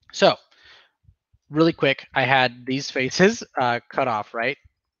 So really quick, I had these faces cut off, right?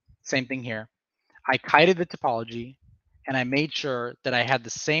 Same thing here. I kited the topology and I made sure that I had the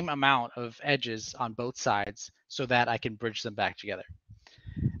same amount of edges on both sides so that I can bridge them back together.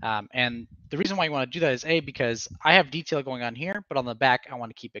 And the reason why you want to do that is because I have detail going on here, but on the back, I want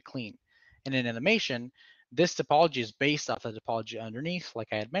to keep it clean. And in animation, this topology is based off the topology underneath, like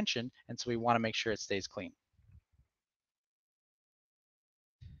I had mentioned, and so we want to make sure it stays clean.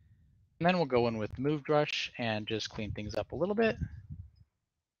 And then we'll go in with Move Brush and just clean things up a little bit.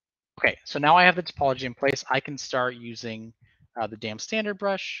 Okay, so now I have the topology in place. I can start using the damn standard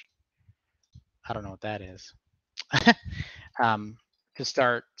brush. I don't know what that is. To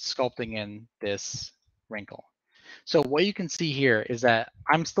start sculpting in this wrinkle. So what you can see here is that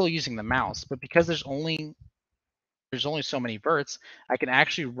I'm still using the mouse, but because there's only so many verts, I can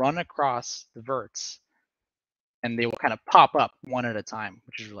actually run across the verts and they will kind of pop up one at a time,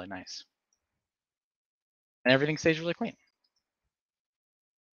 which is really nice. And everything stays really clean.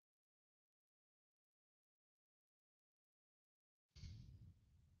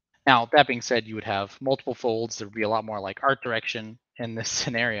 Now, that being said, you would have multiple folds. There would be a lot more like art direction in this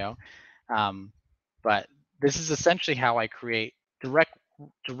scenario. But this is essentially how I create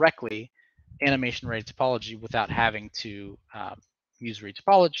directly animation ready topology without having to use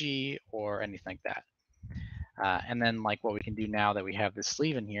retopology or anything like that. And then like what we can do now that we have this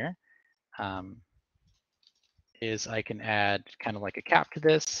sleeve in here is I can add kind of like a cap to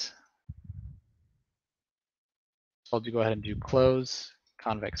this. So I'll go ahead and do close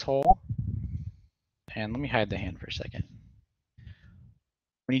convex hole. And let me hide the hand for a second.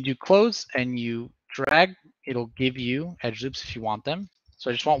 When you do close and you drag, it'll give you edge loops if you want them. So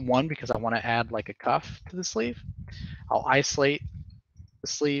I just want one because I want to add like a cuff to the sleeve. I'll isolate the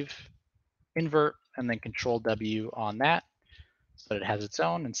sleeve, invert, and then Control W on that so that it has its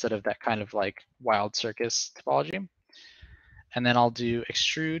own instead of that kind of like wild circus topology. And then I'll do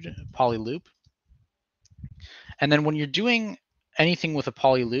extrude poly loop. And then when you're doing anything with a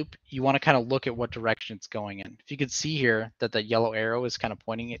poly loop, you want to kind of look at what direction it's going in. If you could see here that the yellow arrow is kind of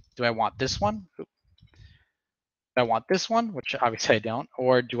pointing it, do I want this one? Do I want this one, which obviously I don't,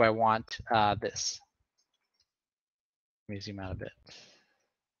 or do I want this? Let me zoom out a bit.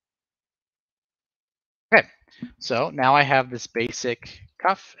 Okay, so now I have this basic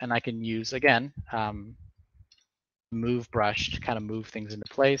cuff, and I can use, again, move brush to kind of move things into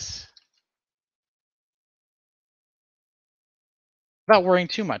place. Without worrying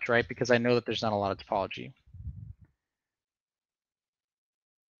too much, right? Because I know that there's not a lot of topology.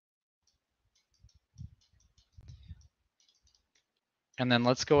 And then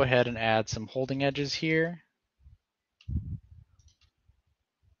let's go ahead and add some holding edges here.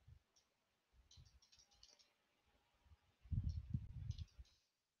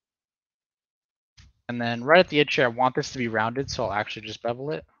 And then right at the edge here, I want this to be rounded, so I'll actually just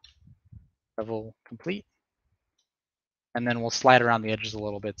bevel it. Bevel complete. And then we'll slide around the edges a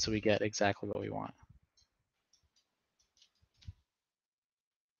little bit so we get exactly what we want.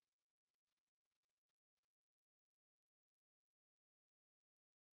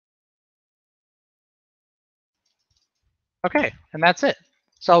 Okay, and that's it.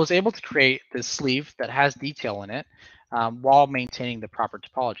 So I was able to create this sleeve that has detail in it while maintaining the proper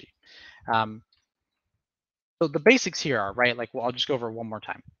topology. So the basics here are, right, like, well, I'll just go over it one more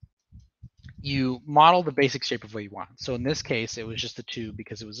time. You model the basic shape of what you want. So in this case, it was just a tube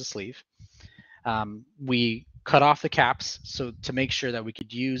because it was a sleeve. We cut off the caps so to make sure that we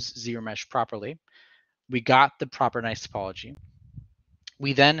could use ZBrush properly. We got the proper nice topology.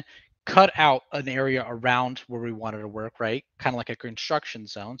 We then cut out an area around where we wanted to work, right? Kind of like a construction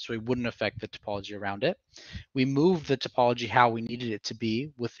zone, so it wouldn't affect the topology around it. We moved the topology how we needed it to be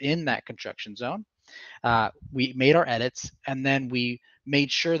within that construction zone. We made our edits, and then we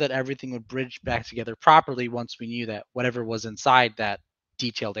made sure that everything would bridge back together properly once we knew that whatever was inside that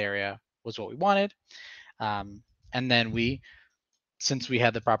detailed area was what we wanted. And then since we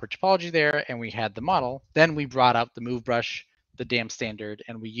had the proper topology there and we had the model, then we brought out the move brush, the damn standard,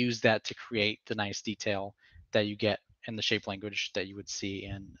 and we used that to create the nice detail that you get in the shape language that you would see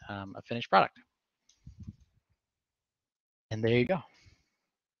in a finished product. And there you go.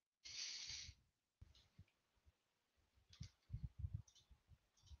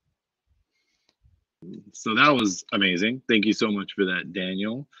 So that was amazing. Thank you so much for that,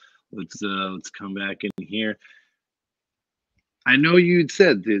 Daniel. Let's come back in here. I know you'd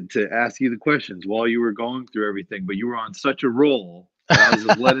said to ask you the questions while you were going through everything, but you were on such a roll that I was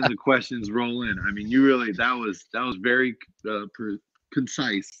just letting the questions roll in. I mean, you really that was very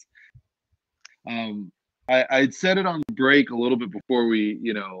concise. I'd said it on the break a little bit before we,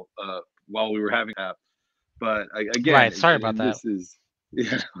 while we were having that, but again, right. Sorry about that. This is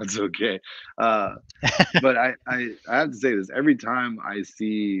yeah, it's okay. But I have to say this every time I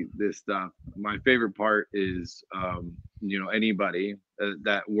see this stuff. My favorite part is anybody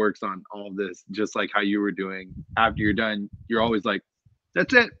that works on all of this, just like how you were doing. After you're done, you're always like,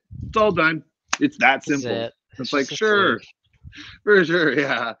 "That's it. It's all done. It's that simple." It's like sure, for sure,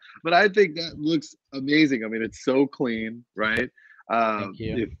 yeah. But I think that looks amazing. I mean, it's so clean, right? Thank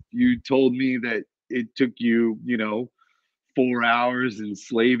you. If you told me that it took you, 4 hours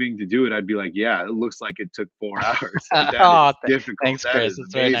enslaving to do it, I'd be like, yeah, it looks like it took 4 hours. Like, that is difficult. Thanks, that Chris. is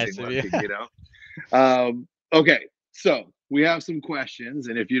It's very nice of looking, you. Okay, so we have some questions,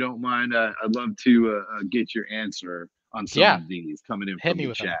 and if you don't mind, I'd love to get your answer on some of these coming in from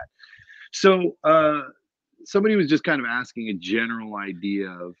the chat. So somebody was just kind of asking a general idea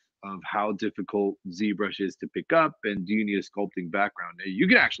of how difficult ZBrush is to pick up, and do you need a sculpting background? Now, you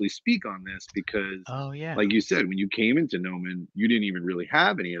can actually speak on this because, like you said, when you came into Gnomon, you didn't even really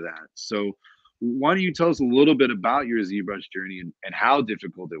have any of that. So why don't you tell us a little bit about your ZBrush journey and how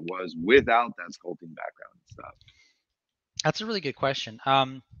difficult it was without that sculpting background and stuff? That's a really good question.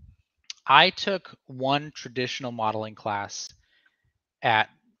 I took one traditional modeling class at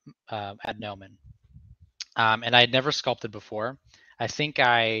Gnomon, and I had never sculpted before. I think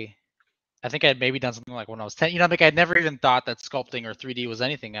I had maybe done something like when I was 10. Like I'd never even thought that sculpting or 3D was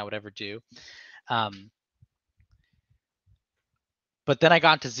anything I would ever do. But then I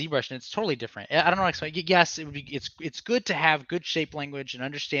got into ZBrush and it's totally different. I don't know how to explain. Yes, it's good to have good shape language and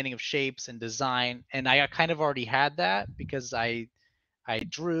understanding of shapes and design. And I kind of already had that because I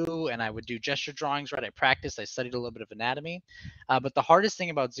drew and I would do gesture drawings, right? I practiced, I studied a little bit of anatomy. But the hardest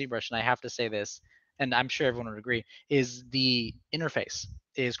thing about ZBrush, and I have to say this, and I'm sure everyone would agree, is the interface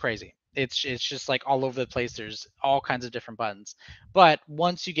is crazy. It's just like all over the place. There's all kinds of different buttons. But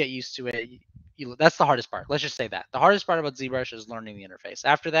once you get used to it, that's the hardest part. Let's just say that. The hardest part about ZBrush is learning the interface.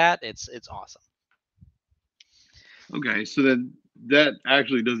 After that, it's awesome. Okay, so then that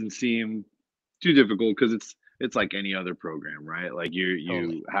actually doesn't seem too difficult because it's like any other program, right? Like you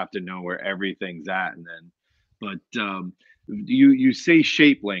Totally. have to know where everything's at, and then, but you say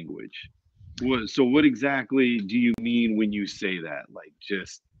shape language. What exactly do you mean when you say that? Like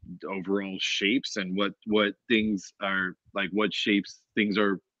just overall shapes and what things are like what shapes things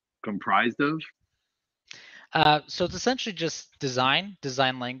are comprised of? So it's essentially just design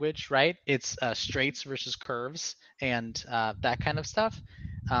language, right? It's straights versus curves and that kind of stuff.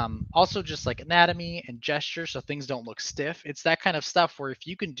 Also just like anatomy and gesture, so things don't look stiff. It's that kind of stuff where if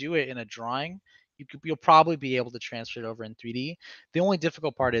you can do it in a drawing, you'll probably be able to transfer it over in 3D. The only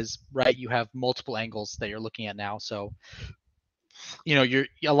difficult part is, right, you have multiple angles that you're looking at now. So you're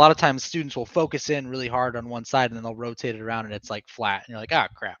a lot of times students will focus in really hard on one side and then they'll rotate it around and it's like flat and you're like, ah,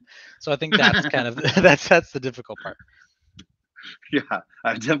 crap. So I think that's kind of that's the difficult part. Yeah,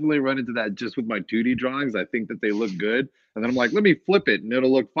 I've definitely run into that just with my 2D drawings. I think that they look good, and then I'm like, let me flip it, and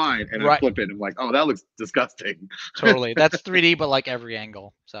it'll look fine. And I Right. flip it, and I'm like, oh, that looks disgusting. Totally. That's 3D, but like every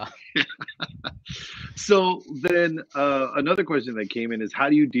angle. So So then, another question that came in is, how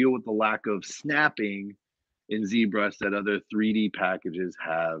do you deal with the lack of snapping in ZBrush that other 3D packages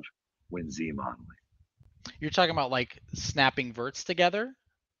have when Z modeling? you're talking about like snapping verts together.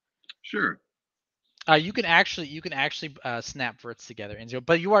 Sure. You can actually snap verts together in Zero,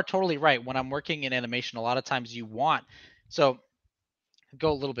 but you are totally right. When I'm working in animation, a lot of times you want so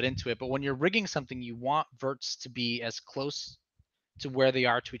go a little bit into it, but when you're rigging something, you want verts to be as close to where they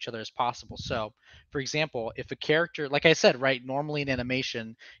are to each other as possible. So, for example, if a character, like I said, right, normally in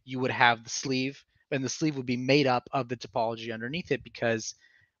animation, you would have the sleeve, and the sleeve would be made up of the topology underneath it because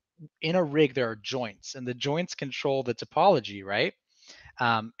in a rig there are joints, and the joints control the topology, right?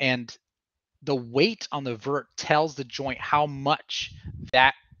 And the weight on the vert tells the joint how much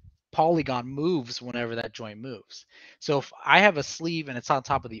that polygon moves whenever that joint moves. So if I have a sleeve and it's on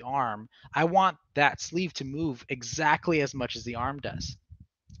top of the arm, I want that sleeve to move exactly as much as the arm does.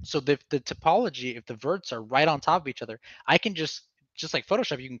 So the topology, if the verts are right on top of each other, I can just like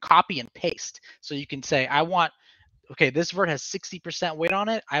Photoshop, you can copy and paste. So you can say, I want, okay, this vert has 60% weight on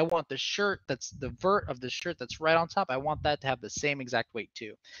it. I want the shirt that's the vert of the shirt that's right on top. I want that to have the same exact weight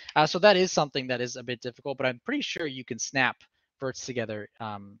too. So that is something that is a bit difficult, but I'm pretty sure you can snap verts together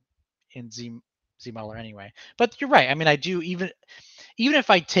in ZModeler anyway. But you're right. I mean, I do even if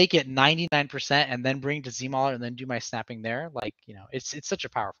I take it 99% and then bring it to ZModeler and then do my snapping there, like, it's such a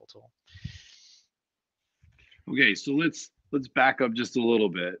powerful tool. Okay, so let's back up just a little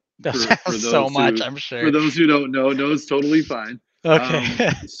bit for So those much, who I'm sure. for those who don't know. No, it's totally fine.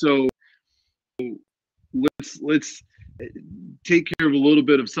 Okay. So let's take care of a little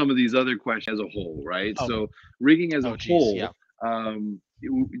bit of some of these other questions as a whole, right? Oh. So rigging as a Geez, whole, yeah.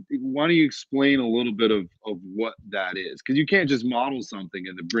 why don't you explain a little bit of what that is? Because you can't just model something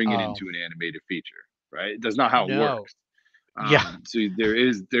and then bring it into an animated feature, right? That's not how it No. works. Yeah. So there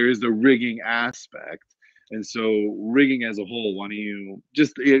is the rigging aspect, and so rigging as a whole. Why don't you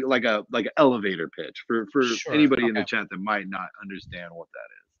just like an elevator pitch for Sure. anybody in the Okay. chat that might not understand what that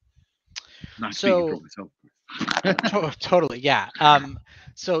is? Not speaking for So myself. totally, yeah.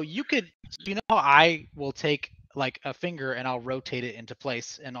 So you know how I will take like a finger and I'll rotate it into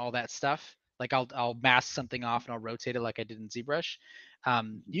place and all that stuff. Like I'll mask something off and I'll rotate it like I did in ZBrush.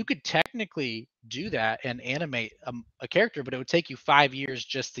 You could technically do that and animate a character, but it would take you 5 years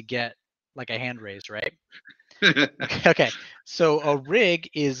just to get like a hand raised, right? Okay. So a rig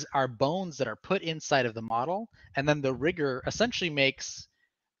is our bones that are put inside of the model, and then the rigger essentially makes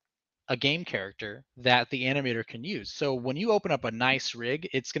a game character that the animator can use. So when you open up a nice rig,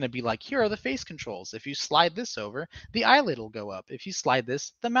 it's going to be like, here are the face controls. If you slide this over, the eyelid will go up. If you slide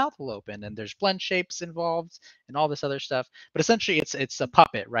this, the mouth will open, and there's blend shapes involved and all this other stuff. But essentially it's a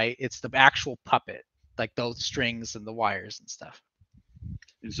puppet, right? It's the actual puppet, like those strings and the wires and stuff.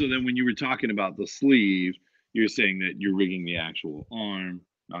 And so then when you were talking about the sleeve, you're saying that you're rigging the actual arm,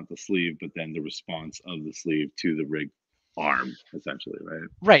 not the sleeve, but then the response of the sleeve to the rig arm, essentially, right?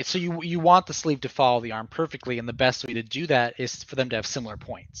 Right. So you want the sleeve to follow the arm perfectly, and the best way to do that is for them to have similar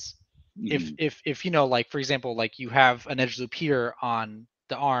points. Mm-hmm. If you know, like for example, like you have an edge loop here on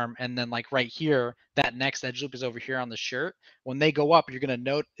the arm, and then like right here, that next edge loop is over here on the shirt. When they go up, you're gonna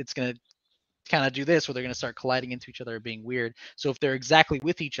note it's gonna kind of do this, where they're gonna start colliding into each other, being weird. So if they're exactly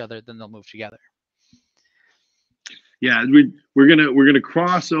with each other, then they'll move together. Yeah, we're gonna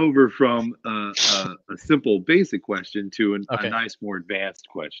cross over from a simple basic question to a nice more advanced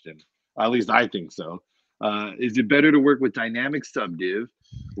question. At least I think so. Is it better to work with dynamic subdiv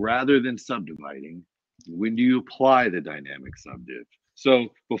rather than subdividing? When do you apply the dynamic subdiv? So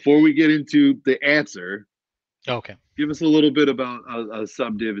before we get into the answer, okay, give us a little bit about a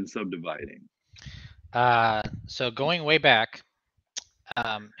subdiv and subdividing. So going way back,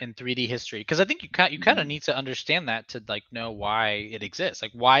 in 3D history, because I think you kind of need to understand that to like know why it exists.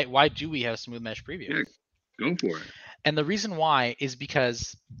 Like why do we have smooth mesh preview? Yeah, go for it. And the reason why is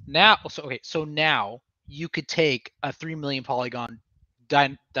because now, so now you could take a 3 million polygon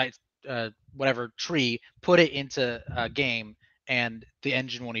whatever tree, put it into a game, and the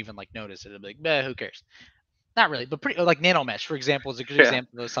engine won't even like notice it. It'll be like, who cares? Not really, but pretty like nanomesh, for example, is a good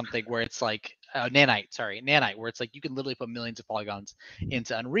example of something where it's like nanite, where it's like you can literally put millions of polygons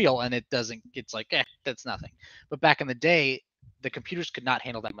into Unreal and it doesn't. It's like that's nothing. But back in the day, the computers could not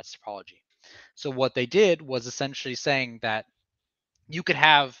handle that much topology. So what they did was essentially saying that you could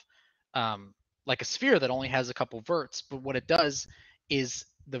have like a sphere that only has a couple verts, but what it does is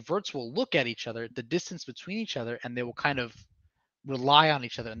the verts will look at each other, the distance between each other, and they will kind of rely on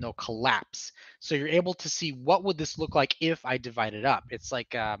each other and they'll collapse. So you're able to see what would this look like if I divide it up. It's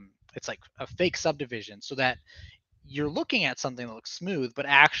like a fake subdivision, so that you're looking at something that looks smooth, but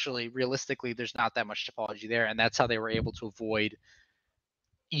actually realistically there's not that much topology there, and that's how they were able to avoid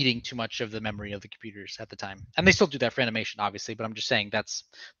eating too much of the memory of the computers at the time. And they still do that for animation, obviously, but I'm just saying that's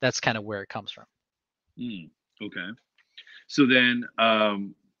kind of where it comes from. Okay. So then,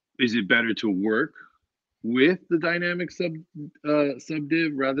 is it better to work with the dynamic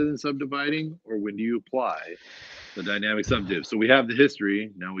subdiv rather than subdividing, or when do you apply the dynamic subdiv? So we have the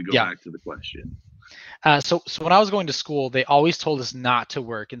history. Now we go back to the question. So when I was going to school, they always told us not to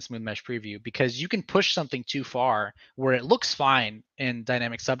work in Smooth Mesh Preview because you can push something too far where it looks fine in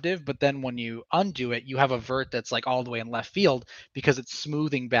Dynamic Subdiv, but then when you undo it, you have a vert that's like all the way in left field because it's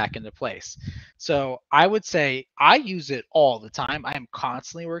smoothing back into place. So I would say I use it all the time. I am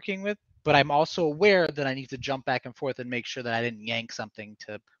constantly working with, but I'm also aware that I need to jump back and forth and make sure that I didn't yank something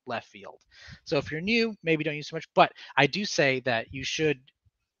to left field. So if you're new, maybe don't use so much, but I do say that you should.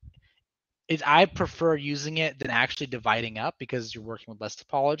 I prefer using it than actually dividing up because you're working with less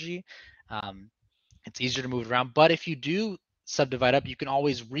topology. It's easier to move around. But if you do subdivide up, you can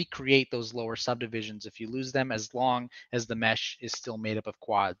always recreate those lower subdivisions if you lose them, as long as the mesh is still made up of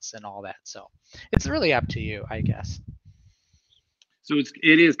quads and all that. So it's really up to you, I guess. So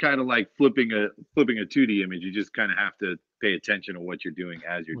it is kind of like flipping a 2D image. You just kind of have to pay attention to what you're doing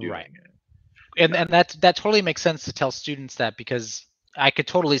as you're doing it. And that totally makes sense to tell students that, because I could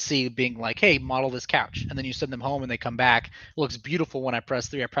totally see being like, hey, model this couch. And then you send them home and they come back. It looks beautiful when I press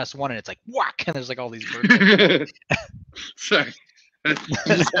 3. I press 1 and it's like, whack. And there's like all these birds. Sorry. You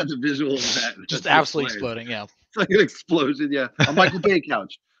just have the visual of that. Just absolutely exploding, yeah. It's like an explosion, yeah. A Michael Bay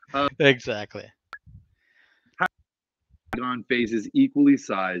couch. Exactly. Polygon faces equally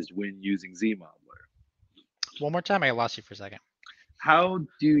sized when using ZModeler. One more time, I lost you for a second. How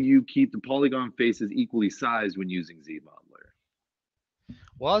do you keep the polygon faces equally sized when using ZModeler?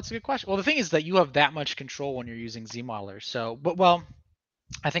 Well, it's a good question. Well, the thing is that you have that much control when you're using ZModeler. So, well,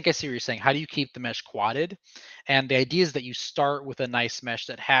 I think I see what you're saying. How do you keep the mesh quadded? And the idea is that you start with a nice mesh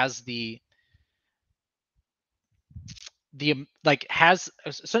that has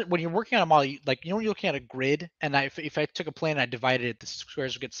so when you're working on a model, when you're looking at a grid, and if I took a plane and I divided it, the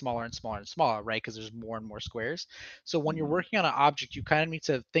squares would get smaller and smaller and smaller, right? Because there's more and more squares. So when you're working on an object, you kind of need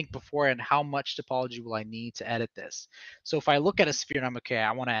to think beforehand, how much topology will I need to edit this? So if I look at a sphere and I'm okay,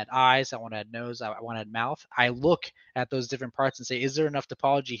 I want to add eyes, I want to add nose, I want to add mouth. I look at those different parts and say, is there enough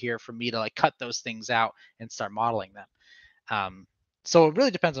topology here for me to like cut those things out and start modeling them? So it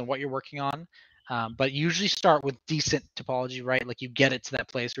really depends on what you're working on. But usually start with decent topology, right? Like you get it to that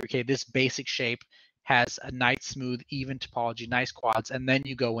place where, okay, this basic shape has a nice, smooth, even topology, nice quads, and then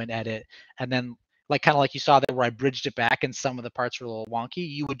you go and edit, and then like kind of like you saw there where I bridged it back and some of the parts were a little wonky,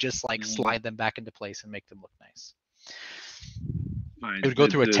 you would just like slide them back into place and make them look nice. Fine. It would go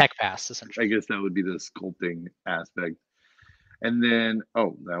through a tech pass, essentially. I guess that would be the sculpting aspect. And then,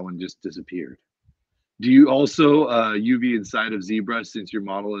 oh, that one just disappeared. Do you also UV inside of ZBrush since your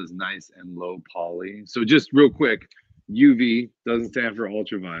model is nice and low poly? So just real quick, UV doesn't stand for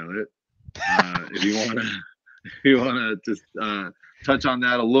ultraviolet. If you wanna just touch on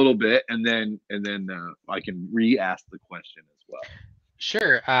that a little bit, and then I can re-ask the question as well.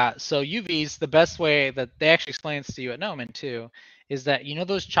 Sure. So UVs, the best way that they actually explains to you at Gnomon too, is that you know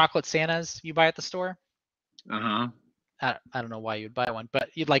those chocolate Santas you buy at the store? Uh-huh. I don't know why you'd buy one, but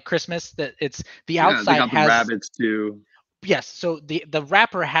you'd like Christmas that it's the Yeah, outside they got has the rabbits too. Yes, so the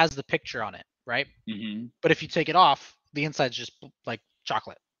wrapper has the picture on it, right? Mm-hmm. But if you take it off, the inside's just like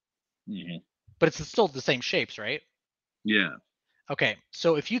chocolate. Mm-hmm. But it's still the same shapes, right? Yeah. Okay,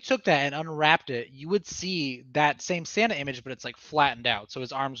 so if you took that and unwrapped it, you would see that same Santa image, but it's like flattened out. So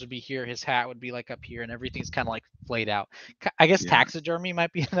his arms would be here, his hat would be like up here, and everything's kind of like flayed out. I guess taxidermy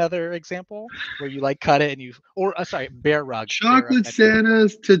might be another example where you like cut it and you, or sorry, bear rug. Chocolate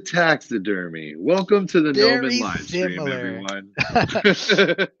Santas to taxidermy. Welcome to the Gnomon live stream, similar.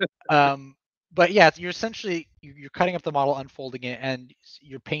 everyone. But yeah, you're essentially you're cutting up the model, unfolding it, and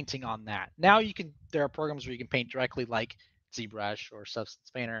you're painting on that. Now you can. There are programs where you can paint directly, like ZBrush or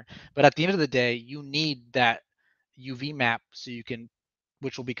Substance Painter. But at the end of the day, you need that UV map so you can,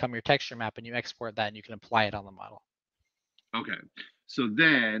 which will become your texture map, and you export that and you can apply it on the model. Okay. So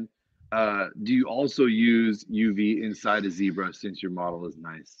then, do you also use UV inside of ZBrush since your model is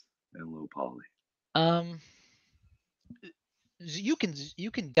nice and low poly? You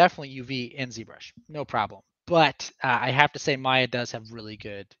can definitely UV in ZBrush, no problem. But I have to say Maya does have really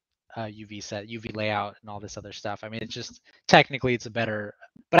good UV layout and all this other stuff. I mean, it's just technically it's a better,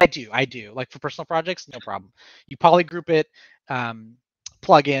 but I do like for personal projects, no problem. You polygroup it,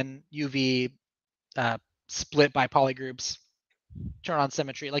 plug in UV, split by polygroups, turn on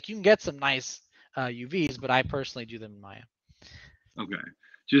symmetry. Like you can get some nice UVs, but I personally do them in Maya. Okay.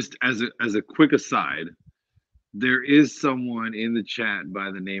 Just as a quick aside, there is someone in the chat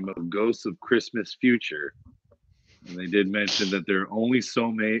by the name of Ghosts of Christmas Future, and they did mention that there are only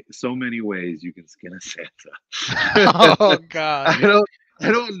so many ways you can skin a Santa. Oh God! I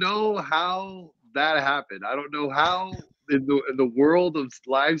don't know how that happened. I don't know how in the world of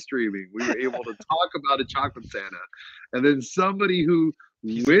live streaming we were able to talk about a chocolate Santa, and then somebody who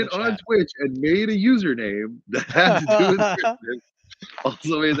went on Twitch and made a username that had to do with Christmas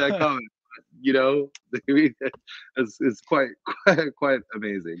also made that comment. You know, it's quite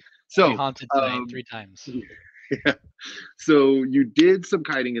amazing. So we haunted tonight 3 times. Yeah. So you did some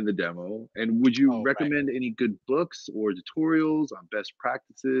kiting in the demo, and would you recommend any good books or tutorials on best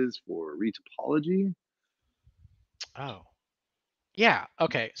practices for retopology? Oh, yeah.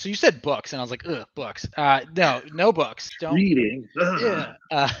 Okay. So you said books, and I was like, ugh, books. No books. Don't. Reading. Yeah.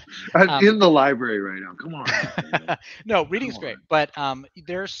 I'm in the library right now. Come on. No, reading's great, but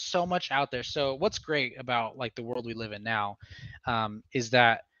there's so much out there. So what's great about like the world we live in now is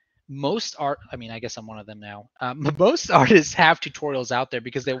that most art, I mean, I guess I'm one of them now. Most artists have tutorials out there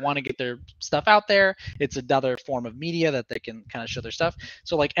because they want to get their stuff out there. It's another form of media that they can kind of show their stuff.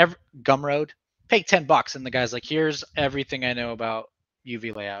 So like Gumroad, pay $10 and the guy's like, here's everything I know about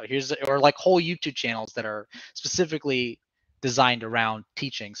UV layout. Or like whole YouTube channels that are specifically designed around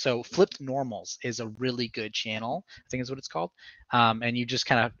teaching. So Flipped Normals is a really good channel, I think is what it's called. And you just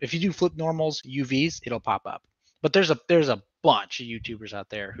kind of, if you do Flipped Normals UVs, it'll pop up. But there's a bunch of YouTubers out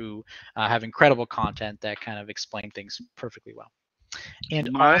there who have incredible content that kind of explain things perfectly well.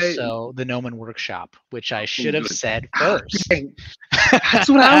 And also the Gnomon Workshop, which I should have said first. That's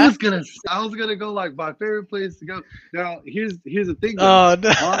what I was gonna say. I was gonna go like my favorite place to go. Now here's the thing. Oh,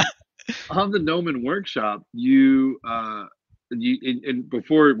 no. on the Gnomon Workshop, you and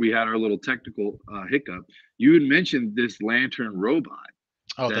before we had our little technical hiccup, you had mentioned this lantern robot.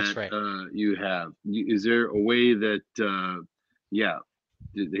 Oh, that's right. You have. Is there a way that?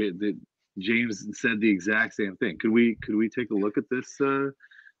 James said the exact same thing. Could we take a look at this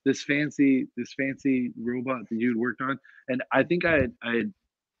fancy robot that you'd worked on? And I think I had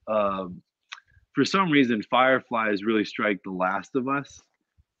for some reason Fireflies really strike The Last of Us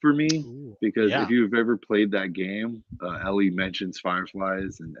for me. Ooh, because if you've ever played that game, Ellie mentions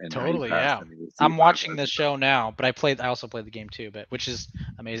Fireflies and totally, yeah. I'm watching this show now, but I also played the game too, but which is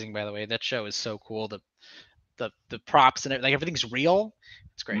amazing, by the way. That show is so cool. the props and like everything's real.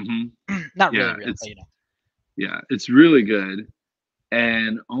 It's great. Mm-hmm. Not Yeah, really real, but you know. yeah, it's really good,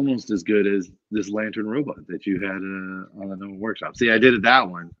 and almost as good as this lantern robot that you had on the Gnomon Workshop. See, I did it that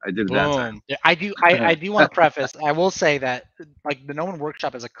one. I did it that time. Boom. Yeah, I do want to preface. I will say that like the Gnomon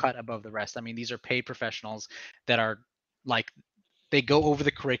Workshop is a cut above the rest. I mean, these are paid professionals that are like they go over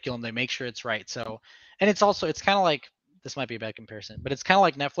the curriculum, they make sure it's right. So, and it's kind of like, this might be a bad comparison, but it's kind of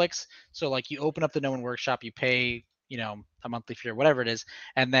like Netflix. So like you open up the Gnomon Workshop, you pay, you know, a monthly fee or whatever it is,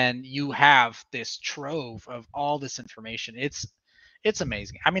 and then you have this trove of all this information. It's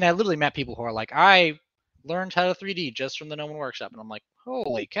amazing. I mean, I literally met people who are like, I learned how to 3D just from the Gnomon Workshop, and I'm like,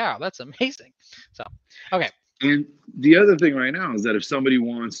 holy cow, that's amazing. So, okay. And the other thing right now is that if somebody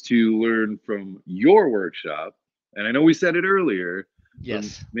wants to learn from your workshop, and I know we said it earlier,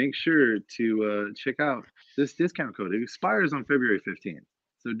 Yes, make sure to check out this discount code. It expires on February 15th.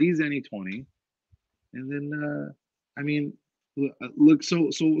 So DZeni20. And then I mean, look, so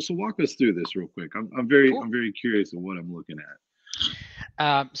walk us through this real quick. I'm very curious of what I'm looking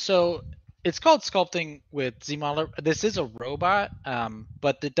at. So it's called Sculpting with ZModeler. This is a robot,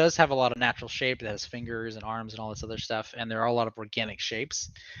 but it does have a lot of natural shape. It has fingers and arms and all this other stuff, and there are a lot of organic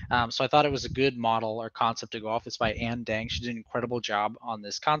shapes. So I thought it was a good model or concept to go off. It's by Anne Dang. She did an incredible job on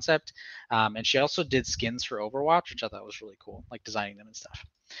this concept, and she also did skins for Overwatch, which I thought was really cool, like designing them and stuff,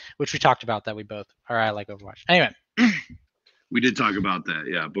 which we talked about that I like Overwatch. Anyway. We did talk about that,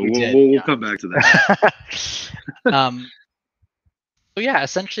 yeah, but we'll come back to that. So yeah,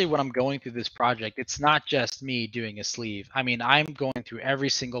 essentially when I'm going through this project, it's not just me doing a sleeve. I mean, I'm going through every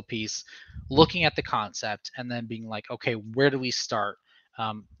single piece, looking at the concept, and then being like, okay, where do we start?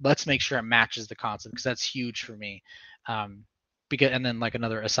 Let's make sure it matches the concept, because that's huge for me. And then like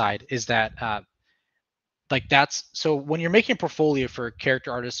another aside is that so when you're making a portfolio for a character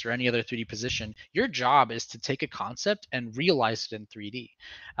artist or any other 3D position, your job is to take a concept and realize it in 3D.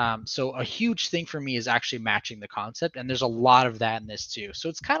 So a huge thing for me is actually matching the concept, and there's a lot of that in this too. So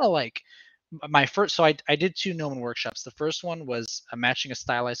it's kind of like my first. So I did 2 Gnomon workshops. The first one was matching a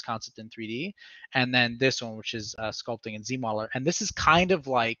stylized concept in 3D, and then this one, which is sculpting in ZModeler. And this is kind of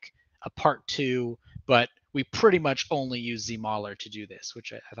like a part 2, but we pretty much only use ZModeler to do this,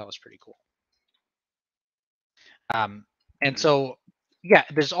 which I thought was pretty cool. And so, yeah,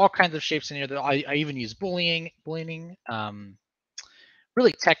 there's all kinds of shapes in here. That I even use booleaning,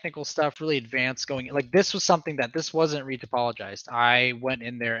 really technical stuff, really advanced. Going like this was something that this wasn't retopologized. I went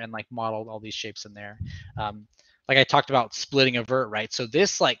in there and like modeled all these shapes in there. Like I talked about splitting a vert, right? So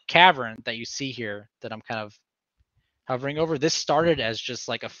this like cavern that you see here that I'm kind of hovering over, this started as just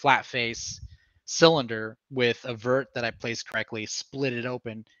like a flat face cylinder with a vert that I placed correctly, split it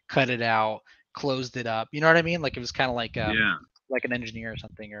open, cut it out, closed it up. You know what I mean? Like it was kind of like like an engineer or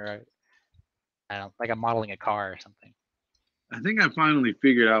something, or I don't know, like I'm modeling a car or something. I think I finally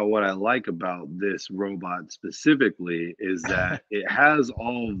figured out what I like about this robot specifically is that it has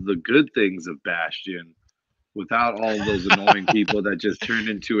all the good things of Bastion without all of those annoying people that just turn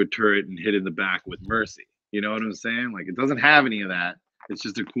into a turret and hit in the back with mercy. You know what I'm saying? Like it doesn't have any of that. It's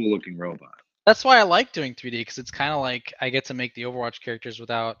just a cool looking robot. That's why I like doing 3D, because it's kind of like I get to make the Overwatch characters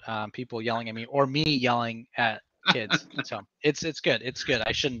without people yelling at me or me yelling at kids. So it's good. It's good.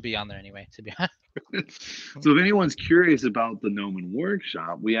 I shouldn't be on there anyway, to be honest. So if anyone's curious about the Gnomon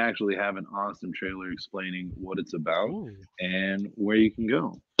Workshop, we actually have an awesome trailer explaining what it's about and where you can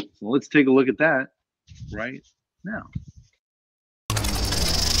go. So let's take a look at that right now.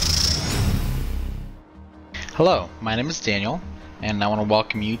 Hello, my name is Daniel, and I want to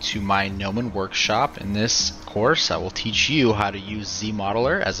welcome you to my Gnomon Workshop. In this course, I will teach you how to use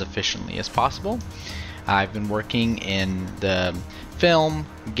ZModeler as efficiently as possible. I've been working in the film,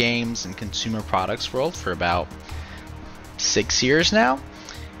 games, and consumer products world for about 6 years now,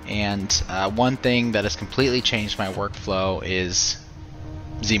 and one thing that has completely changed my workflow is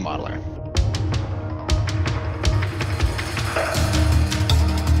ZModeler.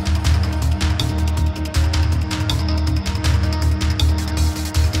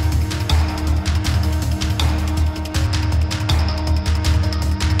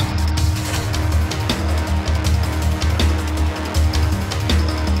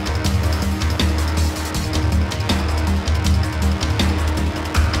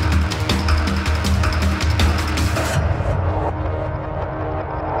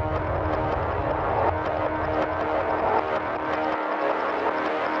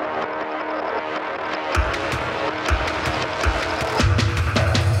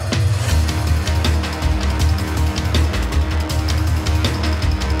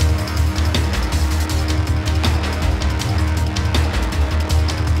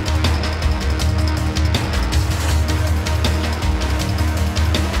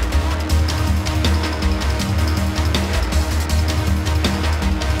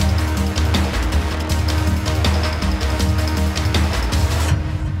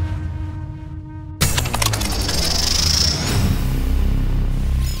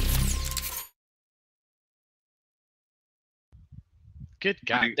 Good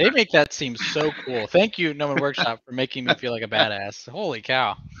God, they make that seem so cool. Thank you, Gnomon Workshop, for making me feel like a badass. Holy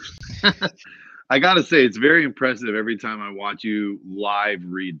cow! I gotta say, it's very impressive every time I watch you live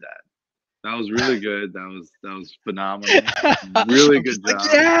read that. That was really good. That was phenomenal. Really good job.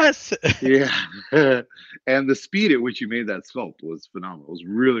 Like, yes. Yeah. And the speed at which you made that sculpt was phenomenal. It was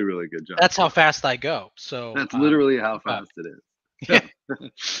really, really good job. That's how fast I go. So that's literally how fast it is.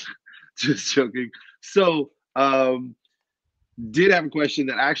 Just joking. So did have a question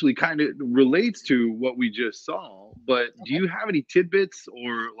that actually kind of relates to what we just saw, but do you have any tidbits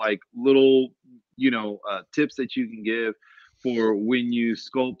or like little, tips that you can give for when you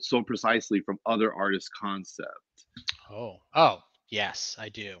sculpt so precisely from other artists' concepts? Oh, yes, I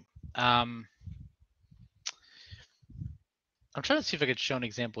do. I'm trying to see if I could show an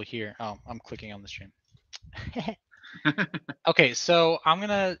example here. Oh, I'm clicking on the stream. Okay, so I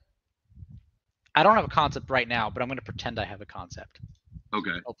don't have a concept right now, but I'm going to pretend I have a concept.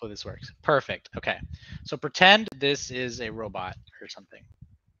 Okay. Hopefully this works. Perfect. Okay. So pretend this is a robot or something.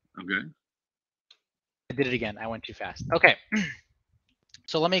 Okay. I did it again. I went too fast. Okay.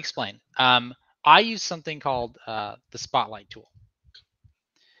 So let me explain. I use something called the Spotlight tool.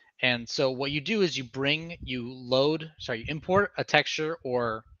 And so what you do is you import a texture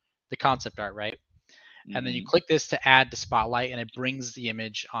or the concept art, right? And then you click this to add the spotlight, and it brings the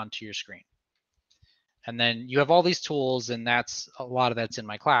image onto your screen. And then you have all these tools, and that's a lot of that's in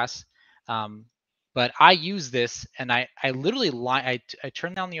my class. But I use this, and I literally I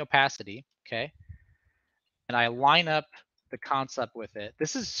turn down the opacity, okay, and I line up the concept with it.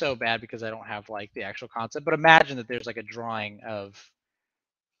 This is so bad because I don't have like the actual concept, but imagine that there's like a drawing of,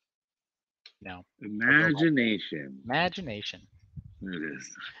 imagination. There it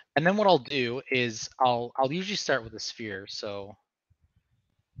is. And then what I'll do is I'll usually start with a sphere. So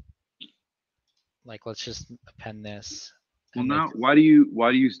like, let's just append this. Well, now, why do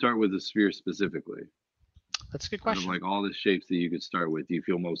you start with a sphere specifically? That's a good question. Out of like all the shapes that you could start with, do you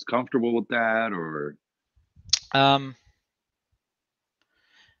feel most comfortable with that, or?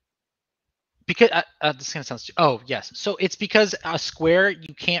 Because this kind of sounds. Oh yes, so it's because a square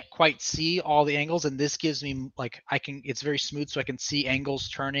you can't quite see all the angles, and this gives me like It's very smooth, so I can see angles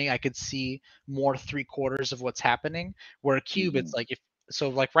turning. I could see more 3/4 of what's happening. Where a cube, it's like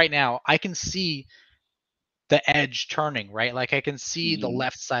like right now I can see the edge turning, right? Like I can see the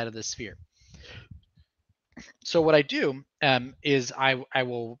left side of the sphere. So what I do is I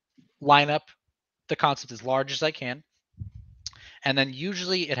will line up the concept as large as I can. And then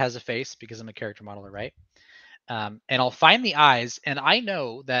usually it has a face because I'm a character modeler, right? And I'll find the eyes, and I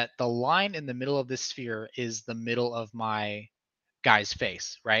know that the line in the middle of this sphere is the middle of my guy's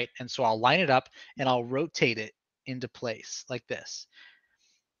face, right? And so I'll line it up and I'll rotate it into place like this.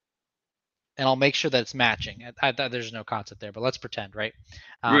 And I'll make sure that it's matching. There's no concept there, but let's pretend, right?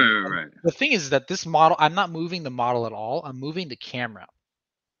 Right. The thing is that this model, I'm not moving the model at all. I'm moving the camera.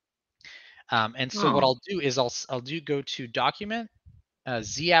 And so what I'll do is I'll go to Document,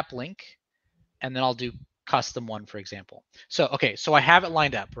 ZApp Link, and then I'll do Custom One, for example. So okay, so I have it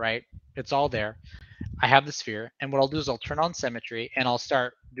lined up, right? It's all there. I have the sphere, and what I'll do is I'll turn on symmetry, and I'll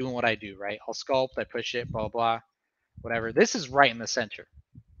start doing what I do, right? I'll sculpt, I push it, blah blah, whatever. This is right in the center.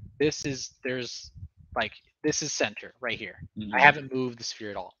 This is center right here. I haven't moved the sphere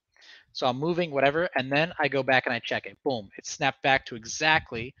at all. So I'm moving whatever, and then I go back and I check it. Boom, it snapped back to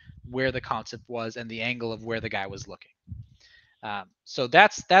exactly where the concept was and the angle of where the guy was looking. So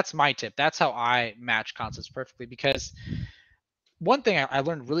that's my tip. That's how I match concepts perfectly, because one thing I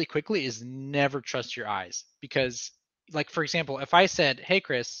learned really quickly is never trust your eyes. Because, like, for example, if I said, hey,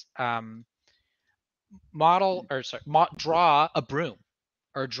 Chris, draw a broom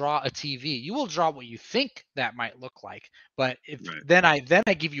or draw a TV, you will draw what you think that might look like. But if then I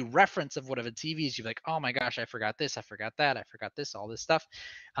give you reference of what a TV is, you're like, oh my gosh, I forgot this, I forgot that, I forgot this, all this stuff.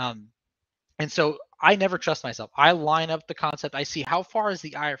 And so I never trust myself. I line up the concept. I see how far is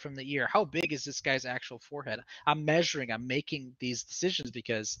the eye from the ear? How big is this guy's actual forehead? I'm measuring. I'm making these decisions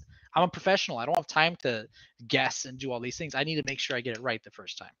because I'm a professional. I don't have time to guess and do all these things. I need to make sure I get it right the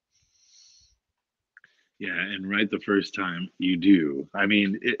first time. Yeah, and right the first time you do. I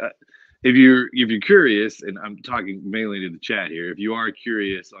mean, if you're curious, and I'm talking mainly to the chat here, if you are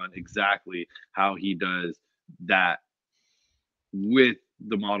curious on exactly how he does that with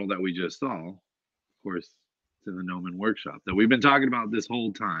the model that we just saw, of course, to the Gnomon Workshop that we've been talking about this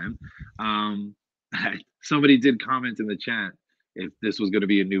whole time. Somebody did comment in the chat if this was going to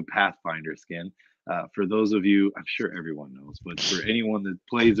be a new Pathfinder skin. For those of you, I'm sure everyone knows, but for anyone that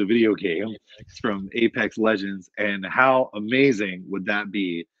plays a video game, it's from Apex Legends. And how amazing would that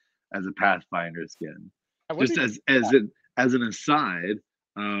be as a Pathfinder skin? Just as as an aside,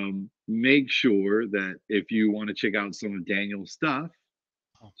 make sure that if you want to check out some of Daniel's stuff,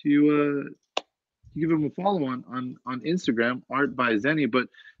 to give him a follow on Instagram, Art by Zeni. But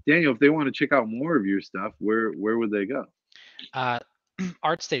Daniel, if they want to check out more of your stuff, where would they go?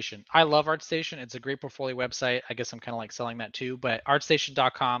 ArtStation. I love ArtStation. It's a great portfolio website. I guess I'm kind of like selling that too, but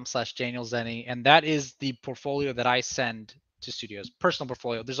artstation.com/Daniel Zeni. And that is the portfolio that I send to studios, personal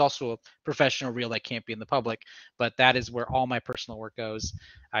portfolio. There's also a professional reel that can't be in the public, but that is where all my personal work goes.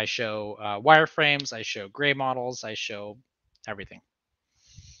 I show wireframes, I show gray models, I show everything.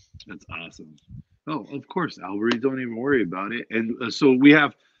 That's awesome. Oh, of course, Albert. Don't even worry about it. And so we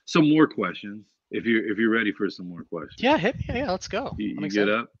have some more questions. If you're ready for some more questions, Yeah, hit me. Yeah, let's go. you get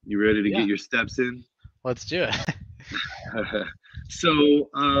up. You ready to Yeah. get your steps in? Let's do it. So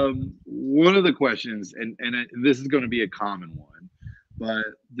one of the questions, and this is going to be a common one, but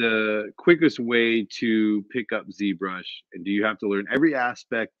the quickest way to pick up ZBrush, and do you have to learn every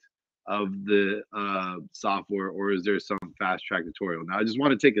aspect of the software, or is there some fast track tutorial? Now, I just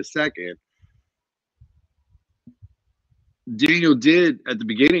want to take a second. Daniel did at the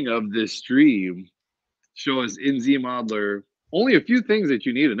beginning of this stream show us in ZModeler only a few things that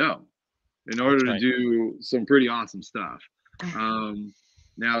you need to know in order to do some pretty awesome stuff.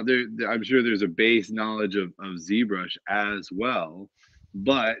 Now, I'm sure there's a base knowledge of ZBrush as well.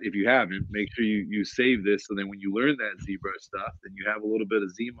 But if you haven't, make sure you save this, so then when you learn that ZBrush stuff, then you have a little bit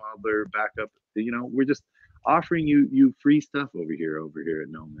of ZModeler backup. You know, we're just offering you free stuff over here at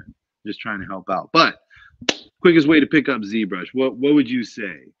Gnomon. Just trying to help out. But quickest way to pick up ZBrush, what would you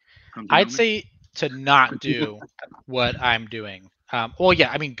say? I'd say to not do what I'm doing. Well, yeah,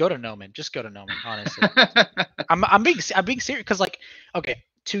 I mean, go to Gnomon. Just go to Gnomon, honestly. I'm being serious because, like, okay,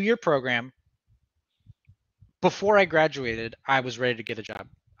 2-year program. Before I graduated, I was ready to get a job.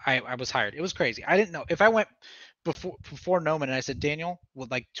 I was hired. It was crazy. I didn't know if I went before Gnomon and I said, Daniel,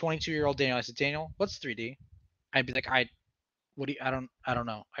 with like 22-year-old Daniel, I said, Daniel, what's 3D? I'd be like, I don't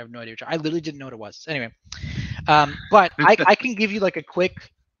know. I have no idea. I literally didn't know what it was. Anyway, but I can give you like a quick,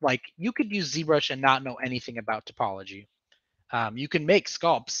 like, you could use ZBrush and not know anything about topology. You can make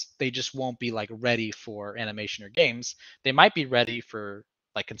sculpts. They just won't be like ready for animation or games. They might be ready for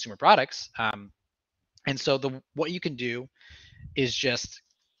like consumer products. And so what you can do is just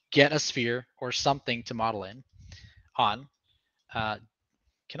get a sphere or something to model in on.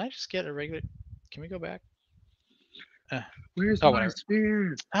 Can I just get a regular? Can we go back? Where's my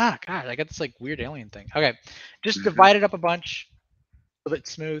sphere? Ah, God, I got this like weird alien thing. Okay, just divide it up a bunch, build it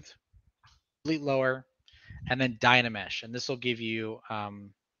smooth, delete lower, and then Dynamesh, and this will give you.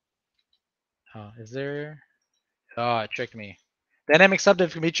 Is there? Oh, it tricked me. Dynamic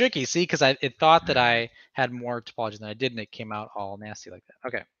subdiv can be tricky. See, because it thought that I had more topology than I did, and it came out all nasty like that.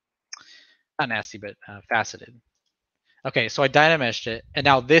 Okay, not nasty, but faceted. Okay, so I Dynameshed it, and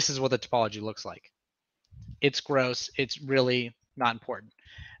now this is what the topology looks like. It's gross. It's really not important.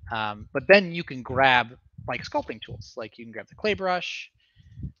 But then you can grab like sculpting tools. Like you can grab the clay brush,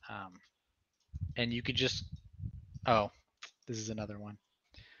 and you could just. Oh, this is another one.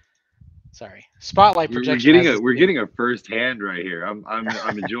 Sorry, spotlight projection. We're getting a first hand right here. I'm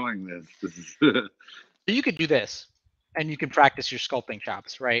enjoying this. This is. So you could do this, and you can practice your sculpting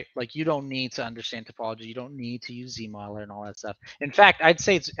chops, right? Like you don't need to understand topology. You don't need to use ZModeler and all that stuff. In fact, I'd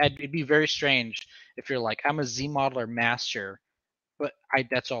say it'd be very strange if you're like, I'm a ZModeler master, but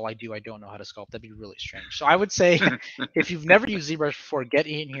that's all I do. I don't know how to sculpt. That'd be really strange. So I would say if you've never used ZBrush before, get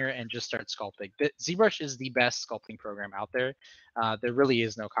in here and just start sculpting. ZBrush is the best sculpting program out there. There really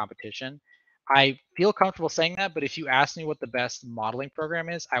is no competition. I feel comfortable saying that, but if you ask me what the best modeling program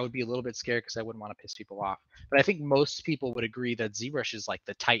is, I would be a little bit scared because I wouldn't want to piss people off. But I think most people would agree that ZBrush is like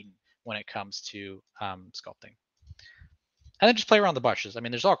the titan when it comes to sculpting. And then just play around the brushes. I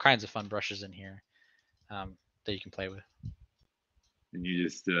mean, there's all kinds of fun brushes in here that you can play with. And you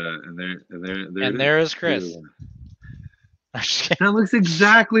just and there is Chris. That looks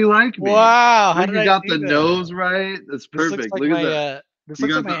exactly like me. Wow! How did you got the nose right? That's perfect. Look at that. This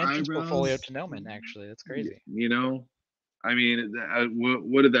looks like my entrance portfolio to Gnomon. Actually, that's crazy. You know, I mean,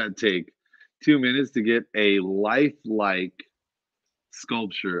 what did that take? 2 minutes to get a lifelike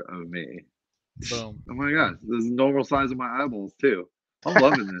sculpture of me. Boom! Oh my gosh, this is normal size of my eyeballs too. I'm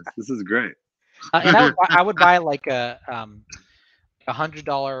loving this. This is great. And I would buy like a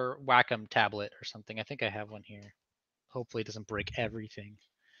 $100 Wacom tablet or something. I think I have one here. Hopefully, it doesn't break everything.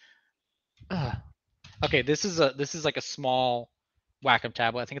 Okay, this is like a small Wacom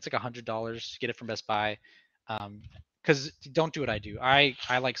tablet. I think it's like $100. Get it from Best Buy. Because don't do what I do. I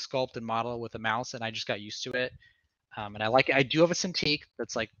like sculpt and model with a mouse, and I just got used to it. And I like it. I do have a Cintiq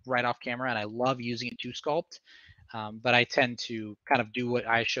that's like right off camera, and I love using it to sculpt. But I tend to kind of do what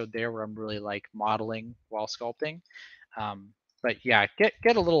I showed there, where I'm really like modeling while sculpting. But yeah,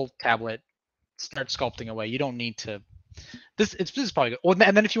 get a little tablet, start sculpting away. You don't need to. This is probably good. Well,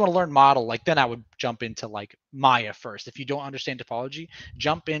 and then if you want to learn model, like then I would jump into like Maya first. If you don't understand topology,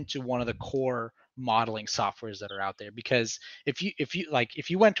 jump into one of the core modeling softwares that are out there. Because if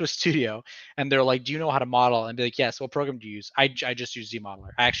you went to a studio and they're like, do you know how to model? And be like, yes. What program do you use? I just use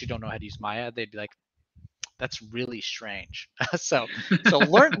ZModeler. I actually don't know how to use Maya. They'd be like, that's really strange. so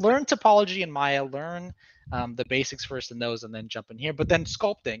learn topology in Maya, learn the basics first in those, and then jump in here. But then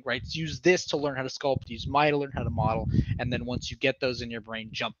sculpting, right? Use this to learn how to sculpt, use Maya to learn how to model, and then once you get those in your brain,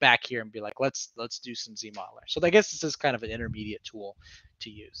 jump back here and be like, let's do some ZModeler. So I guess this is kind of an intermediate tool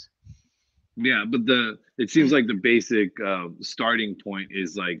to use. Yeah, but it seems like the basic starting point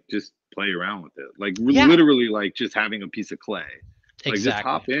is like just play around with it, like literally like just having a piece of clay, like just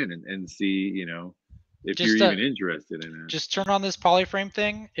hop in and see, you know, if you're even interested in it. Just turn on this polyframe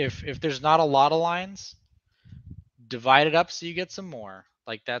thing. If there's not a lot of lines, divide it up so you get some more.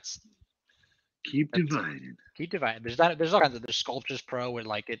 Like that's keep dividing. Keep dividing. There's all kinds of, there's Sculptures Pro with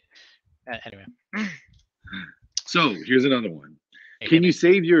like it. Anyway. So here's another one. Can you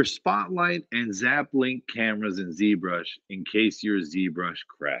save your Spotlight and Zap Link cameras in ZBrush in case your ZBrush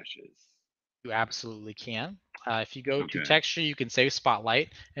crashes? You absolutely can. If you go to texture, you can save Spotlight,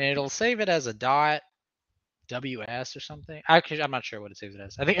 and it'll save it as a .ws or something. Actually, I'm not sure what it saves it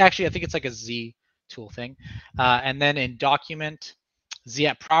as. I think it's like a Z tool thing. And then in document,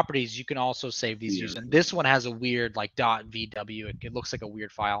 ZApp properties, you can also save these views. And this one has a weird like .vw. It looks like a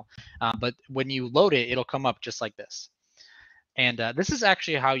weird file. But when you load it, it'll come up just like this. And this is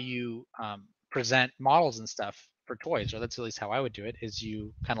actually how you present models and stuff for toys, or that's at least how I would do it, is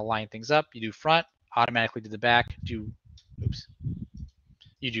you kind of line things up. You do front, automatically do the back, you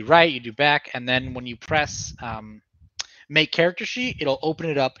do right, you do back, and then when you press make character sheet, it'll open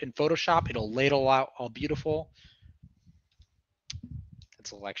it up in Photoshop. It'll lay it all out all beautiful.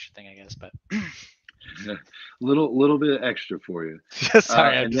 It's a little extra thing, I guess, but little bit extra for you.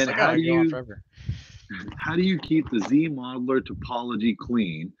 Sorry, and then how do you keep the ZModeler topology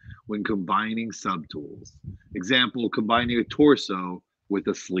clean when combining subtools? Example, combining a torso with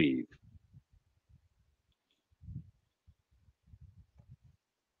a sleeve.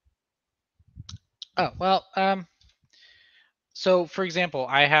 Oh, well, so for example,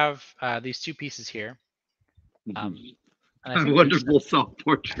 I have these two pieces here. A wonderful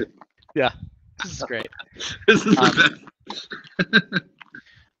self-portrait. Yeah, this is great. This is the best.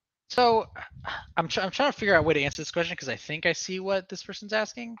 So I'm trying to figure out a way to answer this question, because I think I see what this person's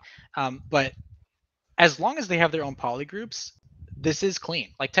asking. But as long as they have their own polygroups, this is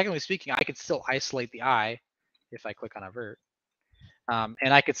clean. Like technically speaking, I could still isolate the eye if I click on a vert.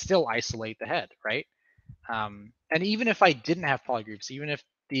 And I could still isolate the head, right? And even if I didn't have polygroups, even if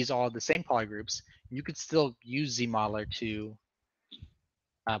these all have the same polygroups, you could still use ZModeler to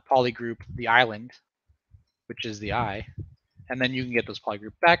polygroup the island, which is the eye, and then you can get those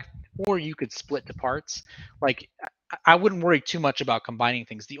polygroup back, or you could split to parts. Like, I wouldn't worry too much about combining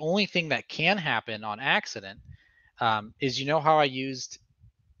things. The only thing that can happen on accident is, you know how I used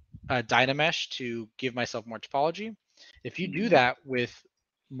Dynamesh to give myself more topology? If you do that with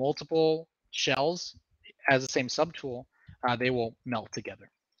multiple shells as the same subtool, they will melt together.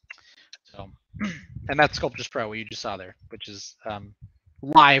 So, and that's Sculptures Pro, what you just saw there, which is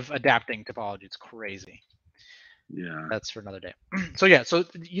live adapting topology. It's crazy. Yeah, that's for another day. So yeah, so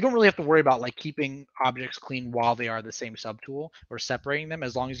you don't really have to worry about like keeping objects clean while they are the same subtool or separating them,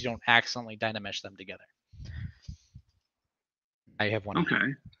 as long as you don't accidentally Dynamesh them together. I have one.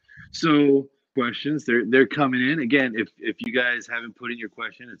 Okay. So questions, they're coming in again. If you guys haven't put in your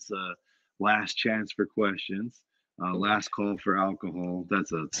question, it's a last chance for questions. Last call for alcohol.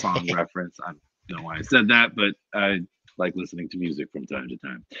 That's a song reference. I don't know why I said that, but I like listening to music from time to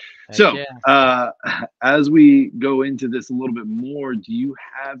time. So as we go into this a little bit more, do you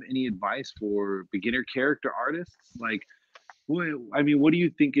have any advice for beginner character artists? Like, what do you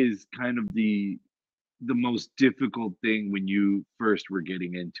think is kind of the most difficult thing when you first were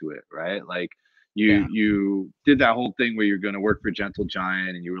getting into it, right? Like you did that whole thing where you're going to work for Gentle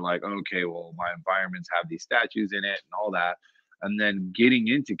Giant, and you were like, okay, well, my environments have these statues in it and all that. And then getting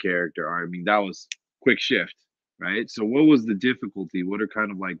into character art, I mean, that was quick shift, right? So what was the difficulty? What are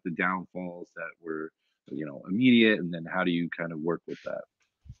kind of like the downfalls that were, immediate? And then how do you kind of work with that?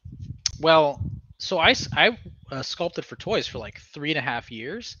 Well, so I sculpted for toys for like 3.5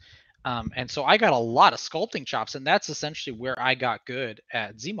 years. And so I got a lot of sculpting chops, and that's essentially where I got good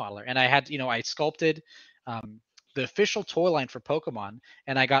at ZModeler. And I had, I sculpted the official toy line for Pokemon,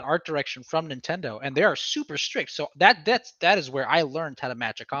 and I got art direction from Nintendo, and they are super strict. So that is where I learned how to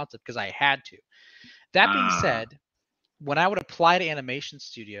match a concept because I had to. That being said, when I would apply to animation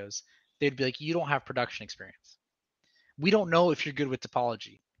studios, they'd be like, "You don't have production experience. We don't know if you're good with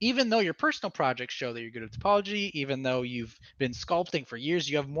topology." Even though your personal projects show that you're good with topology, even though you've been sculpting for years,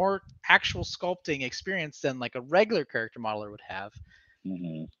 you have more actual sculpting experience than like a regular character modeler would have.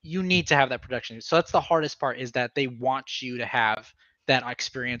 You need to have that production. So that's the hardest part, is that they want you to have that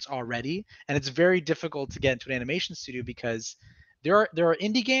experience already. And it's very difficult to get into an animation studio because there are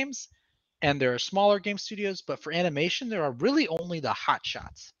indie games and there are smaller game studios, but for animation, there are really only the hot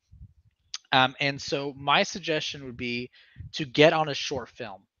shots. And so my suggestion would be to get on a short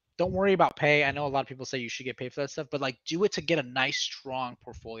film. Don't worry about pay. I know a lot of people say you should get paid for that stuff, but like do it to get a nice, strong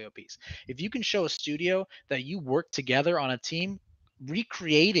portfolio piece. If you can show a studio that you work together on a team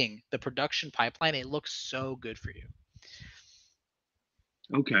recreating the production pipeline, it looks so good for you.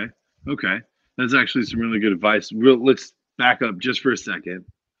 Okay. That's actually some really good advice. Let's back up just for a second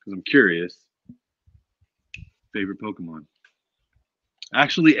because I'm curious. Favorite Pokemon?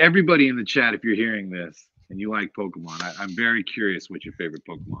 Actually, everybody in the chat, if you're hearing this and you like Pokemon, I'm very curious what your favorite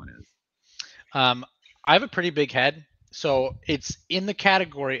Pokemon is. I have a pretty big head, so it's in the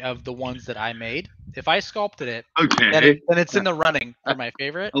category of the ones that I made. If I sculpted it, okay, then it's in the running for my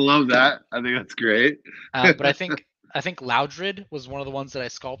favorite. I love that. I think that's great. But I think Loudred was one of the ones that I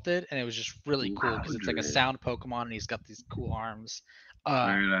sculpted, and it was just really cool because it's like a sound Pokemon, and he's got these cool arms.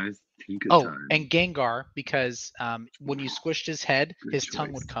 Very nice. And Gengar, because when you squished his head, his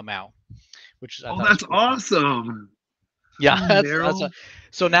tongue would come out, which that's cool. Awesome. Yeah,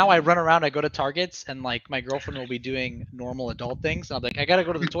 so now I run around, I go to Targets, and like my girlfriend will be doing normal adult things. And I'm like, I gotta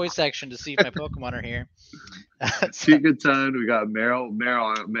go to the toy section to see if my Pokemon are here. Pikaton, we got Meryl.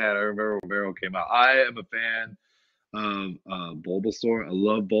 Man, I remember when Meryl came out. I am a fan of Bulbasaur. I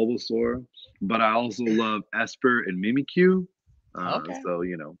love Bulbasaur, but I also love Esper and Mimikyu. So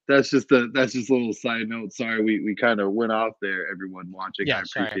that's just a little side note. Sorry, we kind of went off there. Everyone watching, yeah,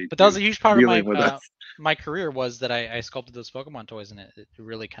 sorry, but that was a huge part of my career, was that I sculpted those Pokemon toys, and it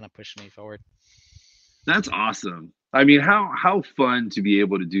really kind of pushed me forward. That's awesome. I mean, how fun to be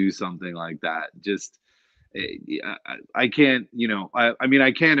able to do something like that. Just I can't, I mean,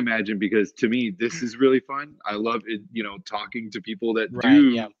 I can't imagine, because to me, this is really fun. I love it, talking to people that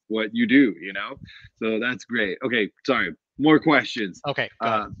do what you do, so that's great. Okay. Sorry. More questions. Okay.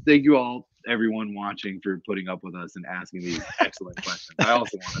 Thank you all, everyone watching, for putting up with us and asking these excellent questions. I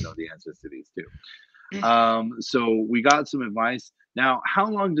also want to know the answers to these too. So we got some advice. Now, how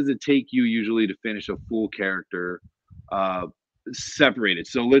long does it take you usually to finish a full character separated?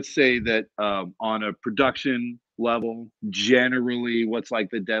 So let's say that on a production level, generally, what's like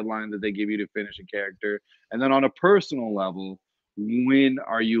the deadline that they give you to finish a character? And then on a personal level, when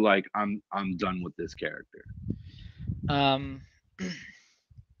are you like, I'm done with this character?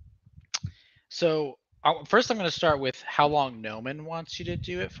 So first I'm going to start with how long Gnomon wants you to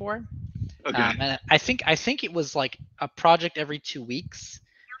do it for. Okay. And I think it was like a project every 2 weeks,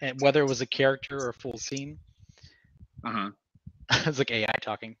 and whether it was a character or a full scene. It's like AI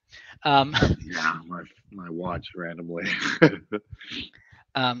talking. Yeah, my watch randomly.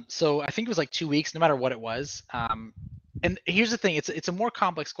 So I think it was like 2 weeks, no matter what it was. And here's the thing, it's a more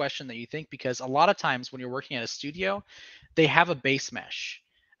complex question than you think, because a lot of times when you're working at a studio, they have a base mesh.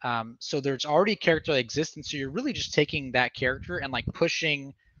 So there's already a character that exists, and so you're really just taking that character and like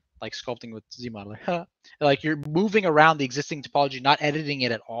pushing, like sculpting with ZModeler, like you're moving around the existing topology, not editing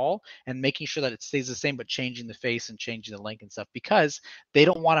it at all, and making sure that it stays the same, but changing the face and changing the link and stuff, because they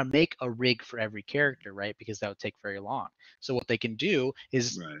don't want to make a rig for every character, right? Because that would take very long. So what they can do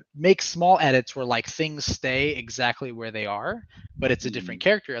is make small edits where like things stay exactly where they are, but it's a different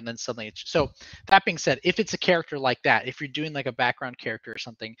character, and then suddenly it's so. That being said, if it's a character like that, if you're doing like a background character or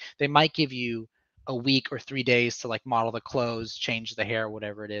something, they might give you a week or 3 days to like model the clothes, change the hair,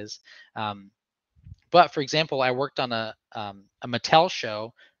 whatever it is. But for example, I worked on a Mattel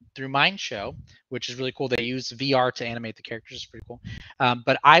show through Mind Show, which is really cool. They use VR to animate the characters. It's pretty cool.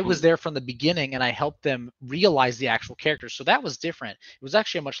 But I was there from the beginning, and I helped them realize the actual characters. So that was different. It was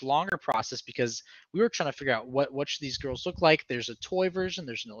actually a much longer process, because we were trying to figure out what should these girls look like. There's a toy version,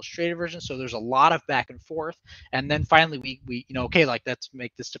 there's an illustrated version, so there's a lot of back and forth. And then finally we okay, like let's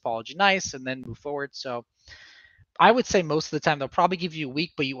make this topology nice, and then move forward. So I would say most of the time they'll probably give you a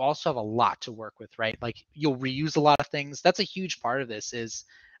week, but you also have a lot to work with, right? Like you'll reuse a lot of things. That's a huge part of this. Is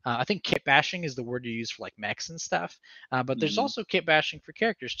I think kit bashing is the word you use for like mechs and stuff, but there's also kit bashing for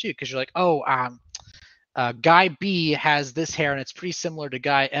characters too, because you're like, oh, guy B has this hair and it's pretty similar to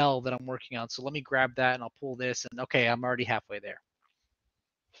guy L that I'm working on. So let me grab that and I'll pull this and okay, I'm already halfway there.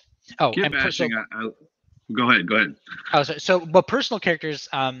 Oh, Kit and bashing. Go ahead. Go ahead. Oh, but personal characters,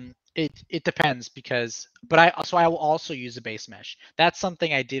 it depends because, but I will also use a base mesh. That's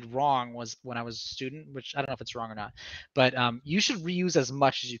something I did wrong was when I was a student, which I don't know if it's wrong or not, but you should reuse as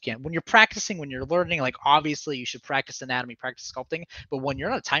much as you can when you're practicing, when you're learning. Like obviously you should practice anatomy, practice sculpting, but when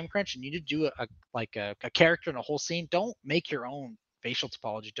you're on a time crunch and you need to do a character and a whole scene, don't make your own facial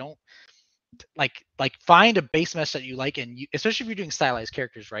topology. Don't like find a base mesh that you like, and you, especially if you're doing stylized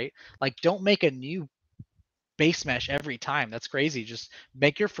characters, right? Like don't make a new base mesh every time. That's crazy. Just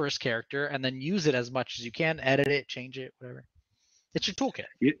make your first character and then use it as much as you can. Edit it, change it, whatever. It's your toolkit.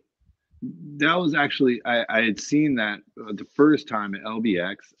 That was actually I had seen that the first time at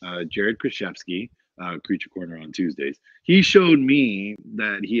LBX. Jared Krzyzewski, Creature Corner on Tuesdays. He showed me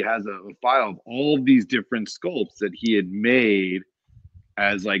that he has a file of all of these different sculpts that he had made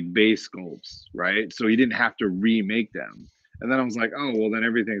as like base sculpts, right? So he didn't have to remake them. And then I was like, oh, well, then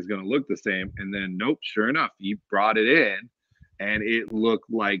everything's going to look the same. And then, nope, sure enough, he brought it in and it looked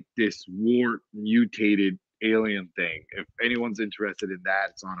like this warped, mutated alien thing. If anyone's interested in that,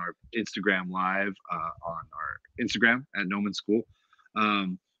 it's on our Instagram live, on our Instagram at Gnomon School.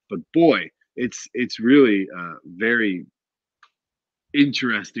 But boy, it's really very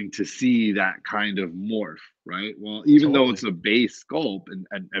interesting to see that kind of morph, right? Well, even though it's a base sculpt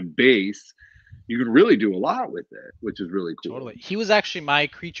and base, you can really do a lot with it, which is really cool. Totally. He was actually my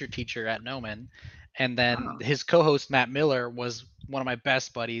creature teacher at Gnomon. And then his co-host Matt Miller was one of my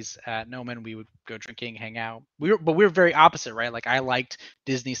best buddies at Gnomon. We would go drinking, hang out. We were very opposite, right? Like I liked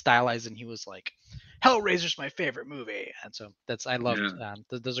Disney stylized, and he was like, "Hellraiser's my favorite movie," and so I loved.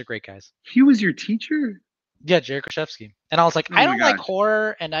 Those are great guys. He was your teacher? Yeah, Jared Krzyzewski. And I was like, I don't like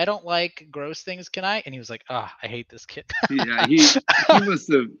horror and I don't like gross things. Can I? And he was like, I hate this kid. Yeah,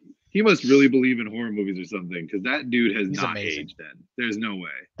 he must really believe in horror movies or something, because that dude has not aged then. There's no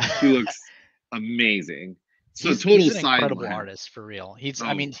way. He looks amazing. So he's an incredible artist for real.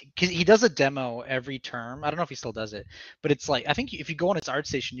 I mean, he does a demo every term. I don't know if he still does it, but it's like, I think if you go on his art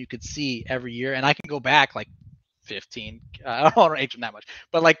station, you could see every year, and I can go back like 15. I don't want to age him that much,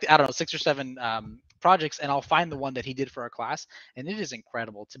 but like, I don't know, 6 or 7 projects, and I'll find the one that he did for our class, and it is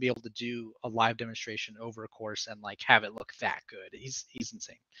incredible to be able to do a live demonstration over a course and like have it look that good. He's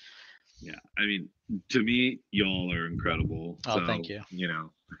insane. Yeah, I mean, to me, y'all are incredible. Oh, thank you. You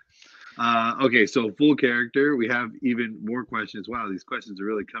know. Okay, so full character. We have even more questions. Wow, these questions are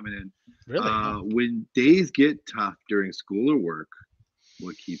really coming in. Really? When days get tough during school or work,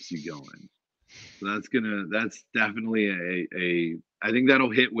 what keeps you going? So that's definitely a I think that'll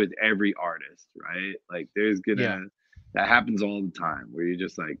hit with every artist, right? Like that happens all the time where you're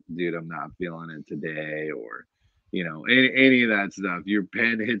just like, dude, I'm not feeling it today, or you know, any of that stuff. Your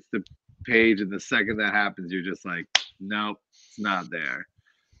pen hits the page, and the second that happens, you're just like, nope, it's not there.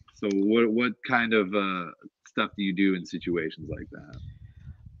 So what kind of stuff do you do in situations like that?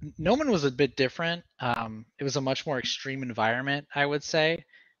 Gnomon was a bit different. It was a much more extreme environment, I would say.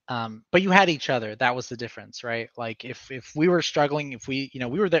 But you had each other. That was the difference, right? Like if we were struggling, if we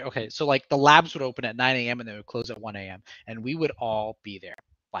were there. Okay, so like the labs would open at 9 a.m. and they would close at 1 a.m. and we would all be there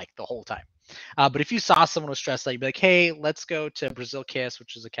like the whole time. But if you saw someone was stressed out, you'd be like, hey, let's go to Brazil Kiss,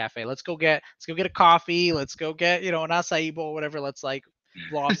 which is a cafe. Let's go get a coffee. Let's go get an acai bowl, whatever. Let's like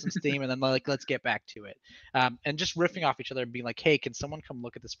blow off some steam, and then like let's get back to it. And just riffing off each other and being like, hey, can someone come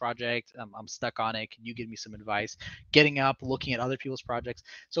look at this project? I'm stuck on it. Can you give me some advice? Getting up, looking at other people's projects.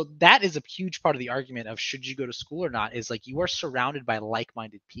 So that is a huge part of the argument of should you go to school or not, is like you are surrounded by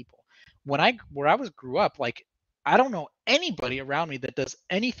like-minded people. Where I grew up, like I don't know anybody around me that does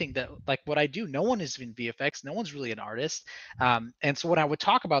anything that like what I do. No one is in VFX. No one's really an artist. And so when I would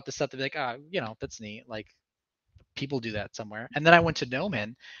talk about this stuff, they'd be like, that's neat. Like people do that somewhere. And then I went to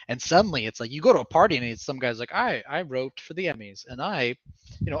Gnomon, and suddenly it's like you go to a party and it's some guy's like, I wrote for the Emmys, and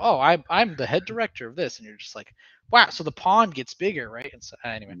I'm the head director of this, and you're just like, wow. So the pond gets bigger, right? And so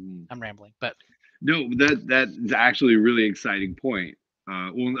anyway, I'm rambling, but no, that's actually a really exciting point.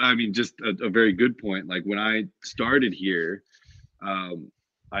 Well, I mean, just a very good point. Like when I started here,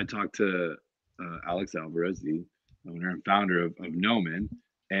 I talked to Alex Alvarez, the owner and founder of Gnomon,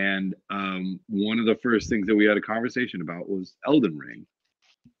 and one of the first things that we had a conversation about was Elden Ring,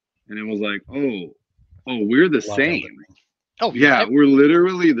 and it was like, oh, we're the same. Oh yeah, we're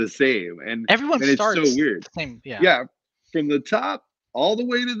literally the same, and everyone starts it's so weird. Same, yeah, from the top all the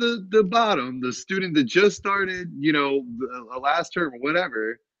way to the bottom, the student that just started, the last term or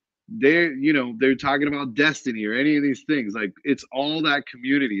whatever, they're talking about Destiny or any of these things. Like, it's all that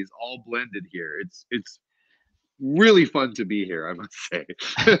community is all blended here. It's really fun to be here, I must say.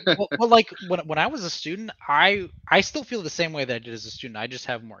 Well, like when I was a student, I still feel the same way that I did as a student. I just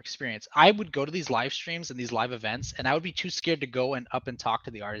have more experience. I would go to these live streams and these live events, and I would be too scared to go and up and talk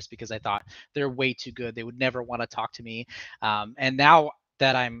to the artists because I thought they're way too good. They would never want to talk to me. And now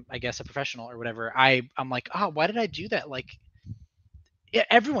that I'm, I guess, a professional or whatever, I'm like, oh, why did I do that? Like, yeah,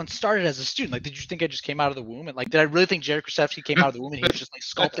 everyone started as a student. Like, did you think I just came out of the womb? And like, did I really think Jared Krasevsky came out of the womb and he was just like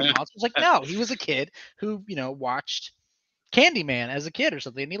sculpting monsters? Like, no, he was a kid who, watched Candyman as a kid or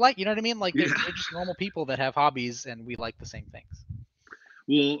something, and he you know what I mean? Like, they're just normal people that have hobbies, and we like the same things.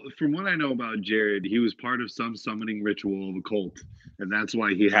 Well, from what I know about Jared, he was part of some summoning ritual of a cult, and that's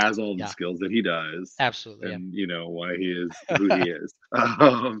why he has all the skills that he does. Absolutely, and why he is who he is.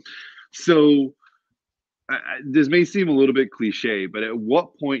 So this may seem a little bit cliche, but at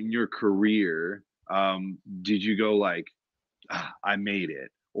what point in your career did you go like, I made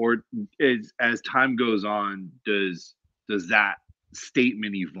it? Or as time goes on, does that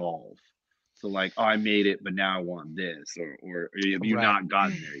statement evolve? So like, oh, I made it, but now I want this, or have you not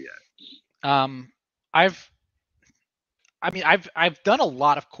gotten there yet? I've done a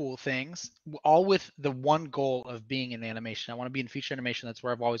lot of cool things, all with the one goal of being in animation. I want to be in feature animation. That's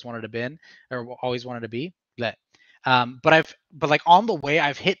where I've always wanted to be, or always wanted to be. But like on the way,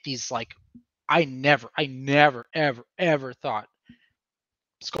 I've hit these like, I never, ever thought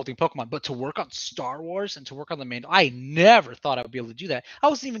sculpting Pokemon, but to work on Star Wars and to work on the main, I never thought I would be able to do that. I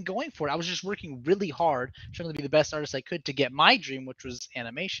wasn't even going for it. I was just working really hard, trying to be the best artist I could to get my dream, which was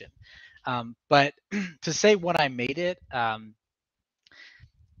animation. But to say when I made it,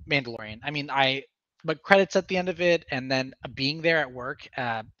 Mandalorian. I mean, but credits at the end of it, and then being there at work.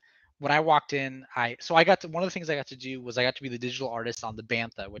 When I walked in, I got to, one of the things I got to do was I got to be the digital artist on the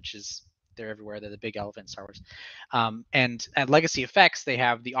Bantha, which is, they're everywhere. They're the big elephant in Star Wars. And at Legacy Effects, they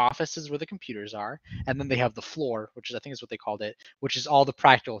have the offices where the computers are, and then they have the floor, which is, I think is what they called it, which is all the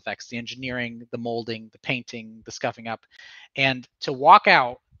practical effects, the engineering, the molding, the painting, the scuffing up. And to walk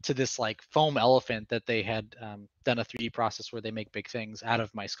out to this like foam elephant that they had done a 3D process where they make big things out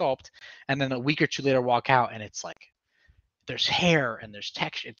of my sculpt, and then a week or two later walk out and it's like there's hair and there's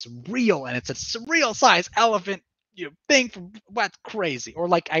texture, it's real, and it's a surreal size elephant thing from what's crazy. Or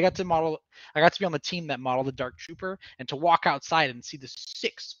like I got to be on the team that modeled the Dark Trooper, and to walk outside and see this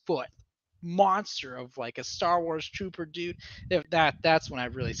 6-foot monster of like a Star Wars trooper dude, that's when I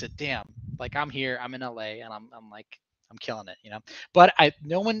really said, damn, like I'm here, I'm in LA, and I'm like, I'm killing it, But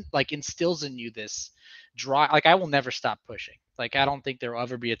no one like instills in you this drive. Like, I will never stop pushing. Like, I don't think there will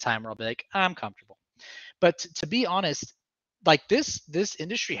ever be a time where I'll be like, I'm comfortable. But to be honest, like this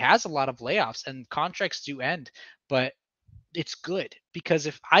industry has a lot of layoffs and contracts do end, but it's good, because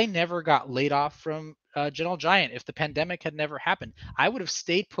if I never got laid off from Gentle Giant, if the pandemic had never happened, I would have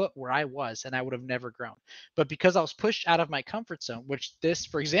stayed put where I was and I would have never grown. But because I was pushed out of my comfort zone, which this,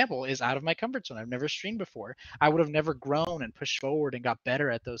 for example, is out of my comfort zone, I've never streamed before, I would have never grown and pushed forward and got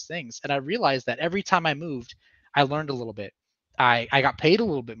better at those things. And I realized that every time I moved, I learned a little bit. I got paid a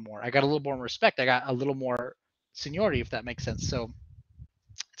little bit more. I got a little more respect. I got a little more seniority, if that makes sense. So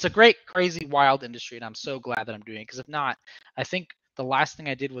it's a great, crazy, wild industry, and I'm so glad that I'm doing it. Because if not, I think the last thing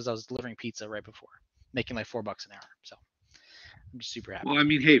I did was I was delivering pizza right before, making like $4 an hour. So I'm just super happy. Well, I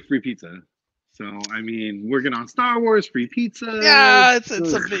mean, hey, free pizza. So I mean, working on Star Wars, free pizza. Yeah,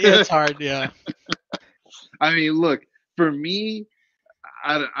 it's hard. Yeah. I mean, look, for me,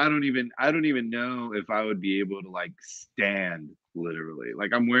 I don't even know if I would be able to like stand literally.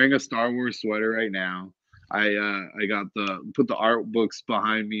 Like, I'm wearing a Star Wars sweater right now. I put the art books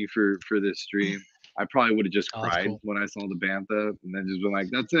behind me for this stream. I probably would have just cried when I saw the Bantha, and then just been like,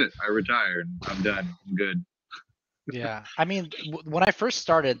 that's it, I retired, I'm done, I'm good. Yeah, I mean, when I first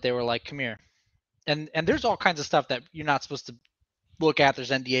started, they were like, come here, and there's all kinds of stuff that you're not supposed to look at.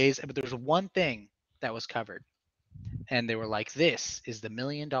 There's NDAs, but there's one thing that was covered, and they were like, this is the $1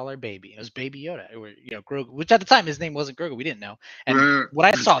 million baby. It was Baby Yoda, or Grogu, which at the time his name wasn't Grogu, we didn't know. And when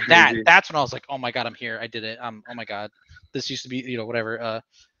I saw that, that's when I was like, oh my god, I'm here, I did it. Oh my god, this used to be whatever.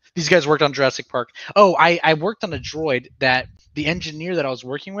 These guys worked on Jurassic Park. Oh, I worked on a droid that the engineer that I was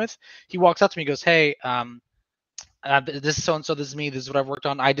working with, he walks up to me and goes, hey, this is so and so, this is me, this is what I've worked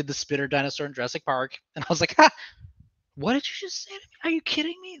on. I did the spitter dinosaur in Jurassic Park. And I was like, ha, what did you just say to me? Are you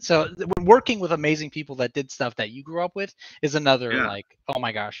kidding me? So when working with amazing people that did stuff that you grew up with is another like, oh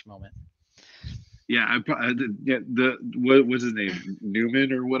my gosh moment. Yeah, what was his name?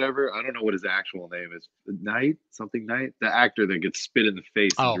 Newman or whatever? I don't know what his actual name is. Knight? Something Knight? The actor that gets spit in the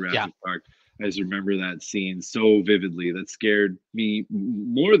face in Jurassic Park. I just remember that scene so vividly. That scared me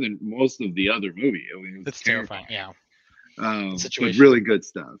more than most of the other movie. I mean, it was It's terrifying. terrifying. Yeah, the But situation. really good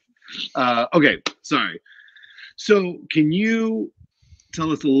stuff. Okay, sorry. So, can you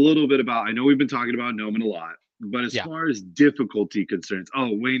tell us a little bit about? I know we've been talking about Gnomon a lot, but as Yeah. far as difficulty concerns,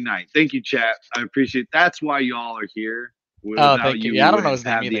 oh, Wayne Knight, thank you, chat. I appreciate. That's why y'all are here. Oh, Without thank you. you, Yeah, we I don't know wouldn't his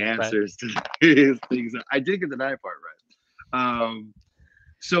name have the either, but answers to these things. I did get the Knight part right.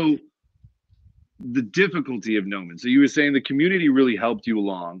 So the difficulty of Gnomon. So you were saying the community really helped you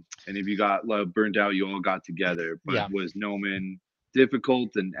along, and if you got burnt out, you all got together. But yeah. was Gnomon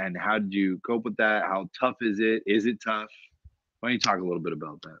difficult, and how did you cope with that? How tough is it? Is it tough? Why don't you talk a little bit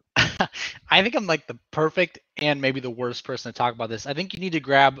about that? I think I'm like the perfect and maybe the worst person to talk about this. I think you need to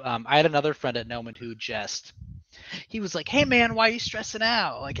grab. I had another friend at Noman who just he was like, "Hey man, why are you stressing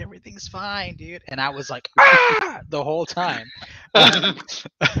out? Like everything's fine, dude." And I was like, "Ah!" the whole time.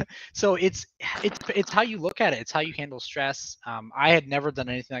 So it's how you look at it. It's how you handle stress. I had never done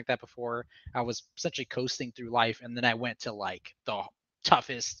anything like that before. I was essentially coasting through life, and then I went to like the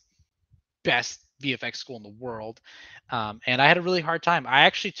toughest, best VFX school in the world, and I had a really hard time. I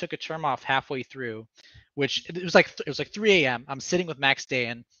actually took a term off halfway through, which it was like 3 a.m. I'm sitting with Max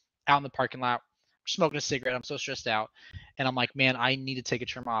Dayan out in the parking lot, smoking a cigarette. I'm so stressed out, and I'm like, man, I need to take a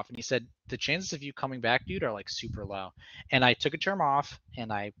term off. And he said the chances of you coming back, dude, are like super low. And I took a term off,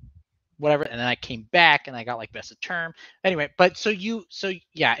 and I whatever, and then I came back and I got like best of term. Anyway, but so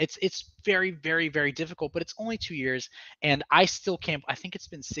yeah, it's very very very difficult, but it's only 2 years, and I still can't. I think it's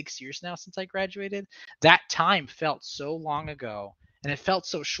been 6 years now since I graduated. That time felt so long ago, and it felt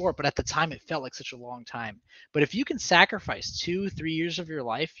so short, but at the time it felt like such a long time. But if you can sacrifice 2 3 years of your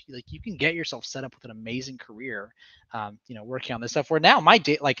life, like you can get yourself set up with an amazing career, working on this stuff. Where now my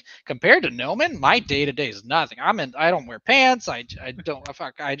day, like compared to Noman, my day to day is nothing. I don't wear pants. I don't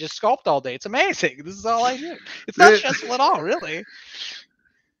fuck. I just sculpt all day. It's amazing. This is all I do. It's not stressful at all, really.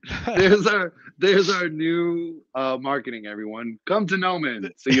 There's our new marketing. Everyone, come to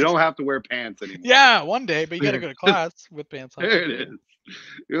Gnomon, so you don't have to wear pants anymore. Yeah, one day, but you got to go to class with pants on. There it is.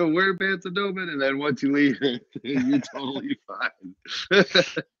 You know, wear pants at Gnomon, and then once you leave, you're totally fine.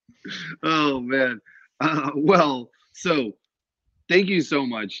 Oh man. Well, so thank you so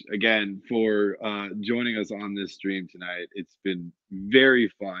much again for joining us on this stream tonight. It's been very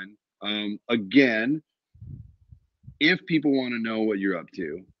fun. Again, if people want to know what you're up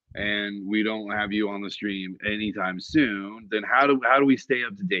to, and we don't have you on the stream anytime soon, then how do we stay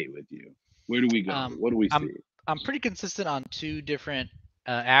up to date with you? Where do we go? What do we see? I'm pretty consistent on two different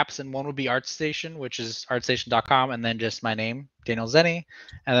apps, and one would be ArtStation, which is artstation.com, and then just my name, Daniel Zeni,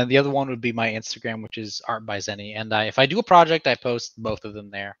 and then the other one would be my Instagram, which is Art by Zeni. And if I do a project, I post both of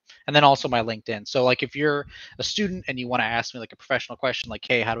them there, and then also my LinkedIn. So like if you're a student and you want to ask me like a professional question, like,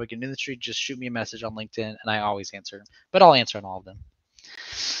 hey, how do I get in the industry? Just shoot me a message on LinkedIn, and I always answer. But I'll answer on all of them.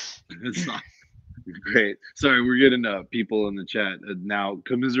 It's not great. Sorry, we're getting people in the chat now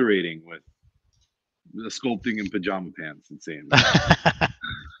commiserating with the sculpting in pajama pants. It seems.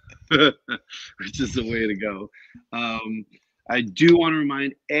 Which is the way to go. I do want to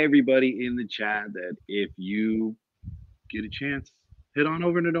remind everybody in the chat that if you get a chance, head on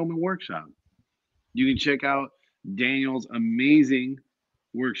over to Gnomon Workshop. You can check out Daniel's amazing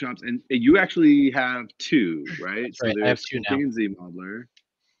workshops, and you actually have two, right? That's right. I have two now. Sculpting and ZModeler.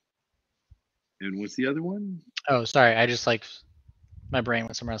 And what's the other one? Oh, sorry. I just like my brain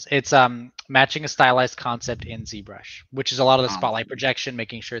went somewhere else. It's matching a stylized concept in ZBrush, which is a lot of the spotlight projection,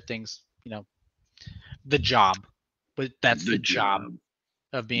 making sure things, the job. But that's the job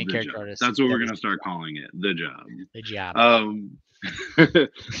of being a character artist. That's what we're gonna start calling it. The job. The job.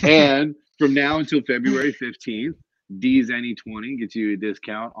 And from now until February 15th, DZeni20 gets you a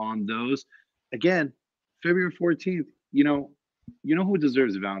discount on those. Again, February 14th, you know who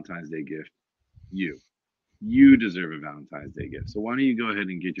deserves a Valentine's Day gift? You deserve a Valentine's Day gift. So why don't you go ahead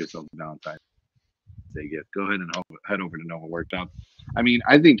and get yourself a Valentine's Day gift? Go ahead and head over to Gnomon Workshop. I mean,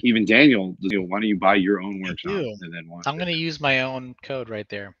 I think even Daniel, why don't you buy your own workshop and then I'm gonna use my own code right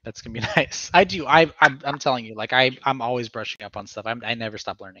there. That's gonna be nice. I do. I'm telling you, like I'm always brushing up on stuff. I never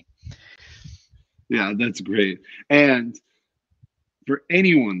stop learning. Yeah, that's great. And for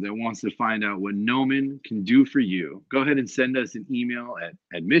anyone that wants to find out what Gnomon can do for you, go ahead and send us an email at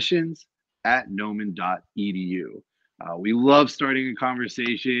admissions@gnomon.edu. We love starting a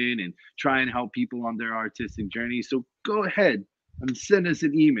conversation and try and help people on their artistic journey. So go ahead and send us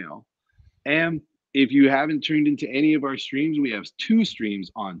an email. And if you haven't tuned into any of our streams, we have 2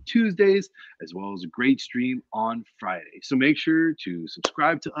 streams on Tuesdays, as well as a great stream on Friday. So make sure to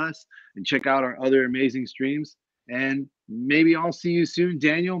subscribe to us and check out our other amazing streams. And maybe I'll see you soon,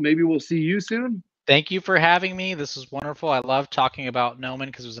 Daniel. Maybe we'll see you soon. Thank you for having me. This was wonderful. I love talking about Gnomon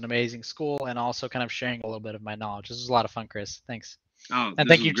because it was an amazing school, and also kind of sharing a little bit of my knowledge. This was a lot of fun, Chris. Thanks. Oh, And this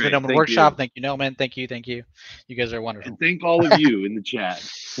thank was you to the great. Gnomon Thank Workshop. you. Thank you, Gnomon. Thank you. Thank you. You guys are wonderful. And thank all of you in the chat.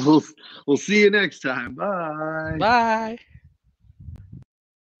 We'll see you next time. Bye. Bye.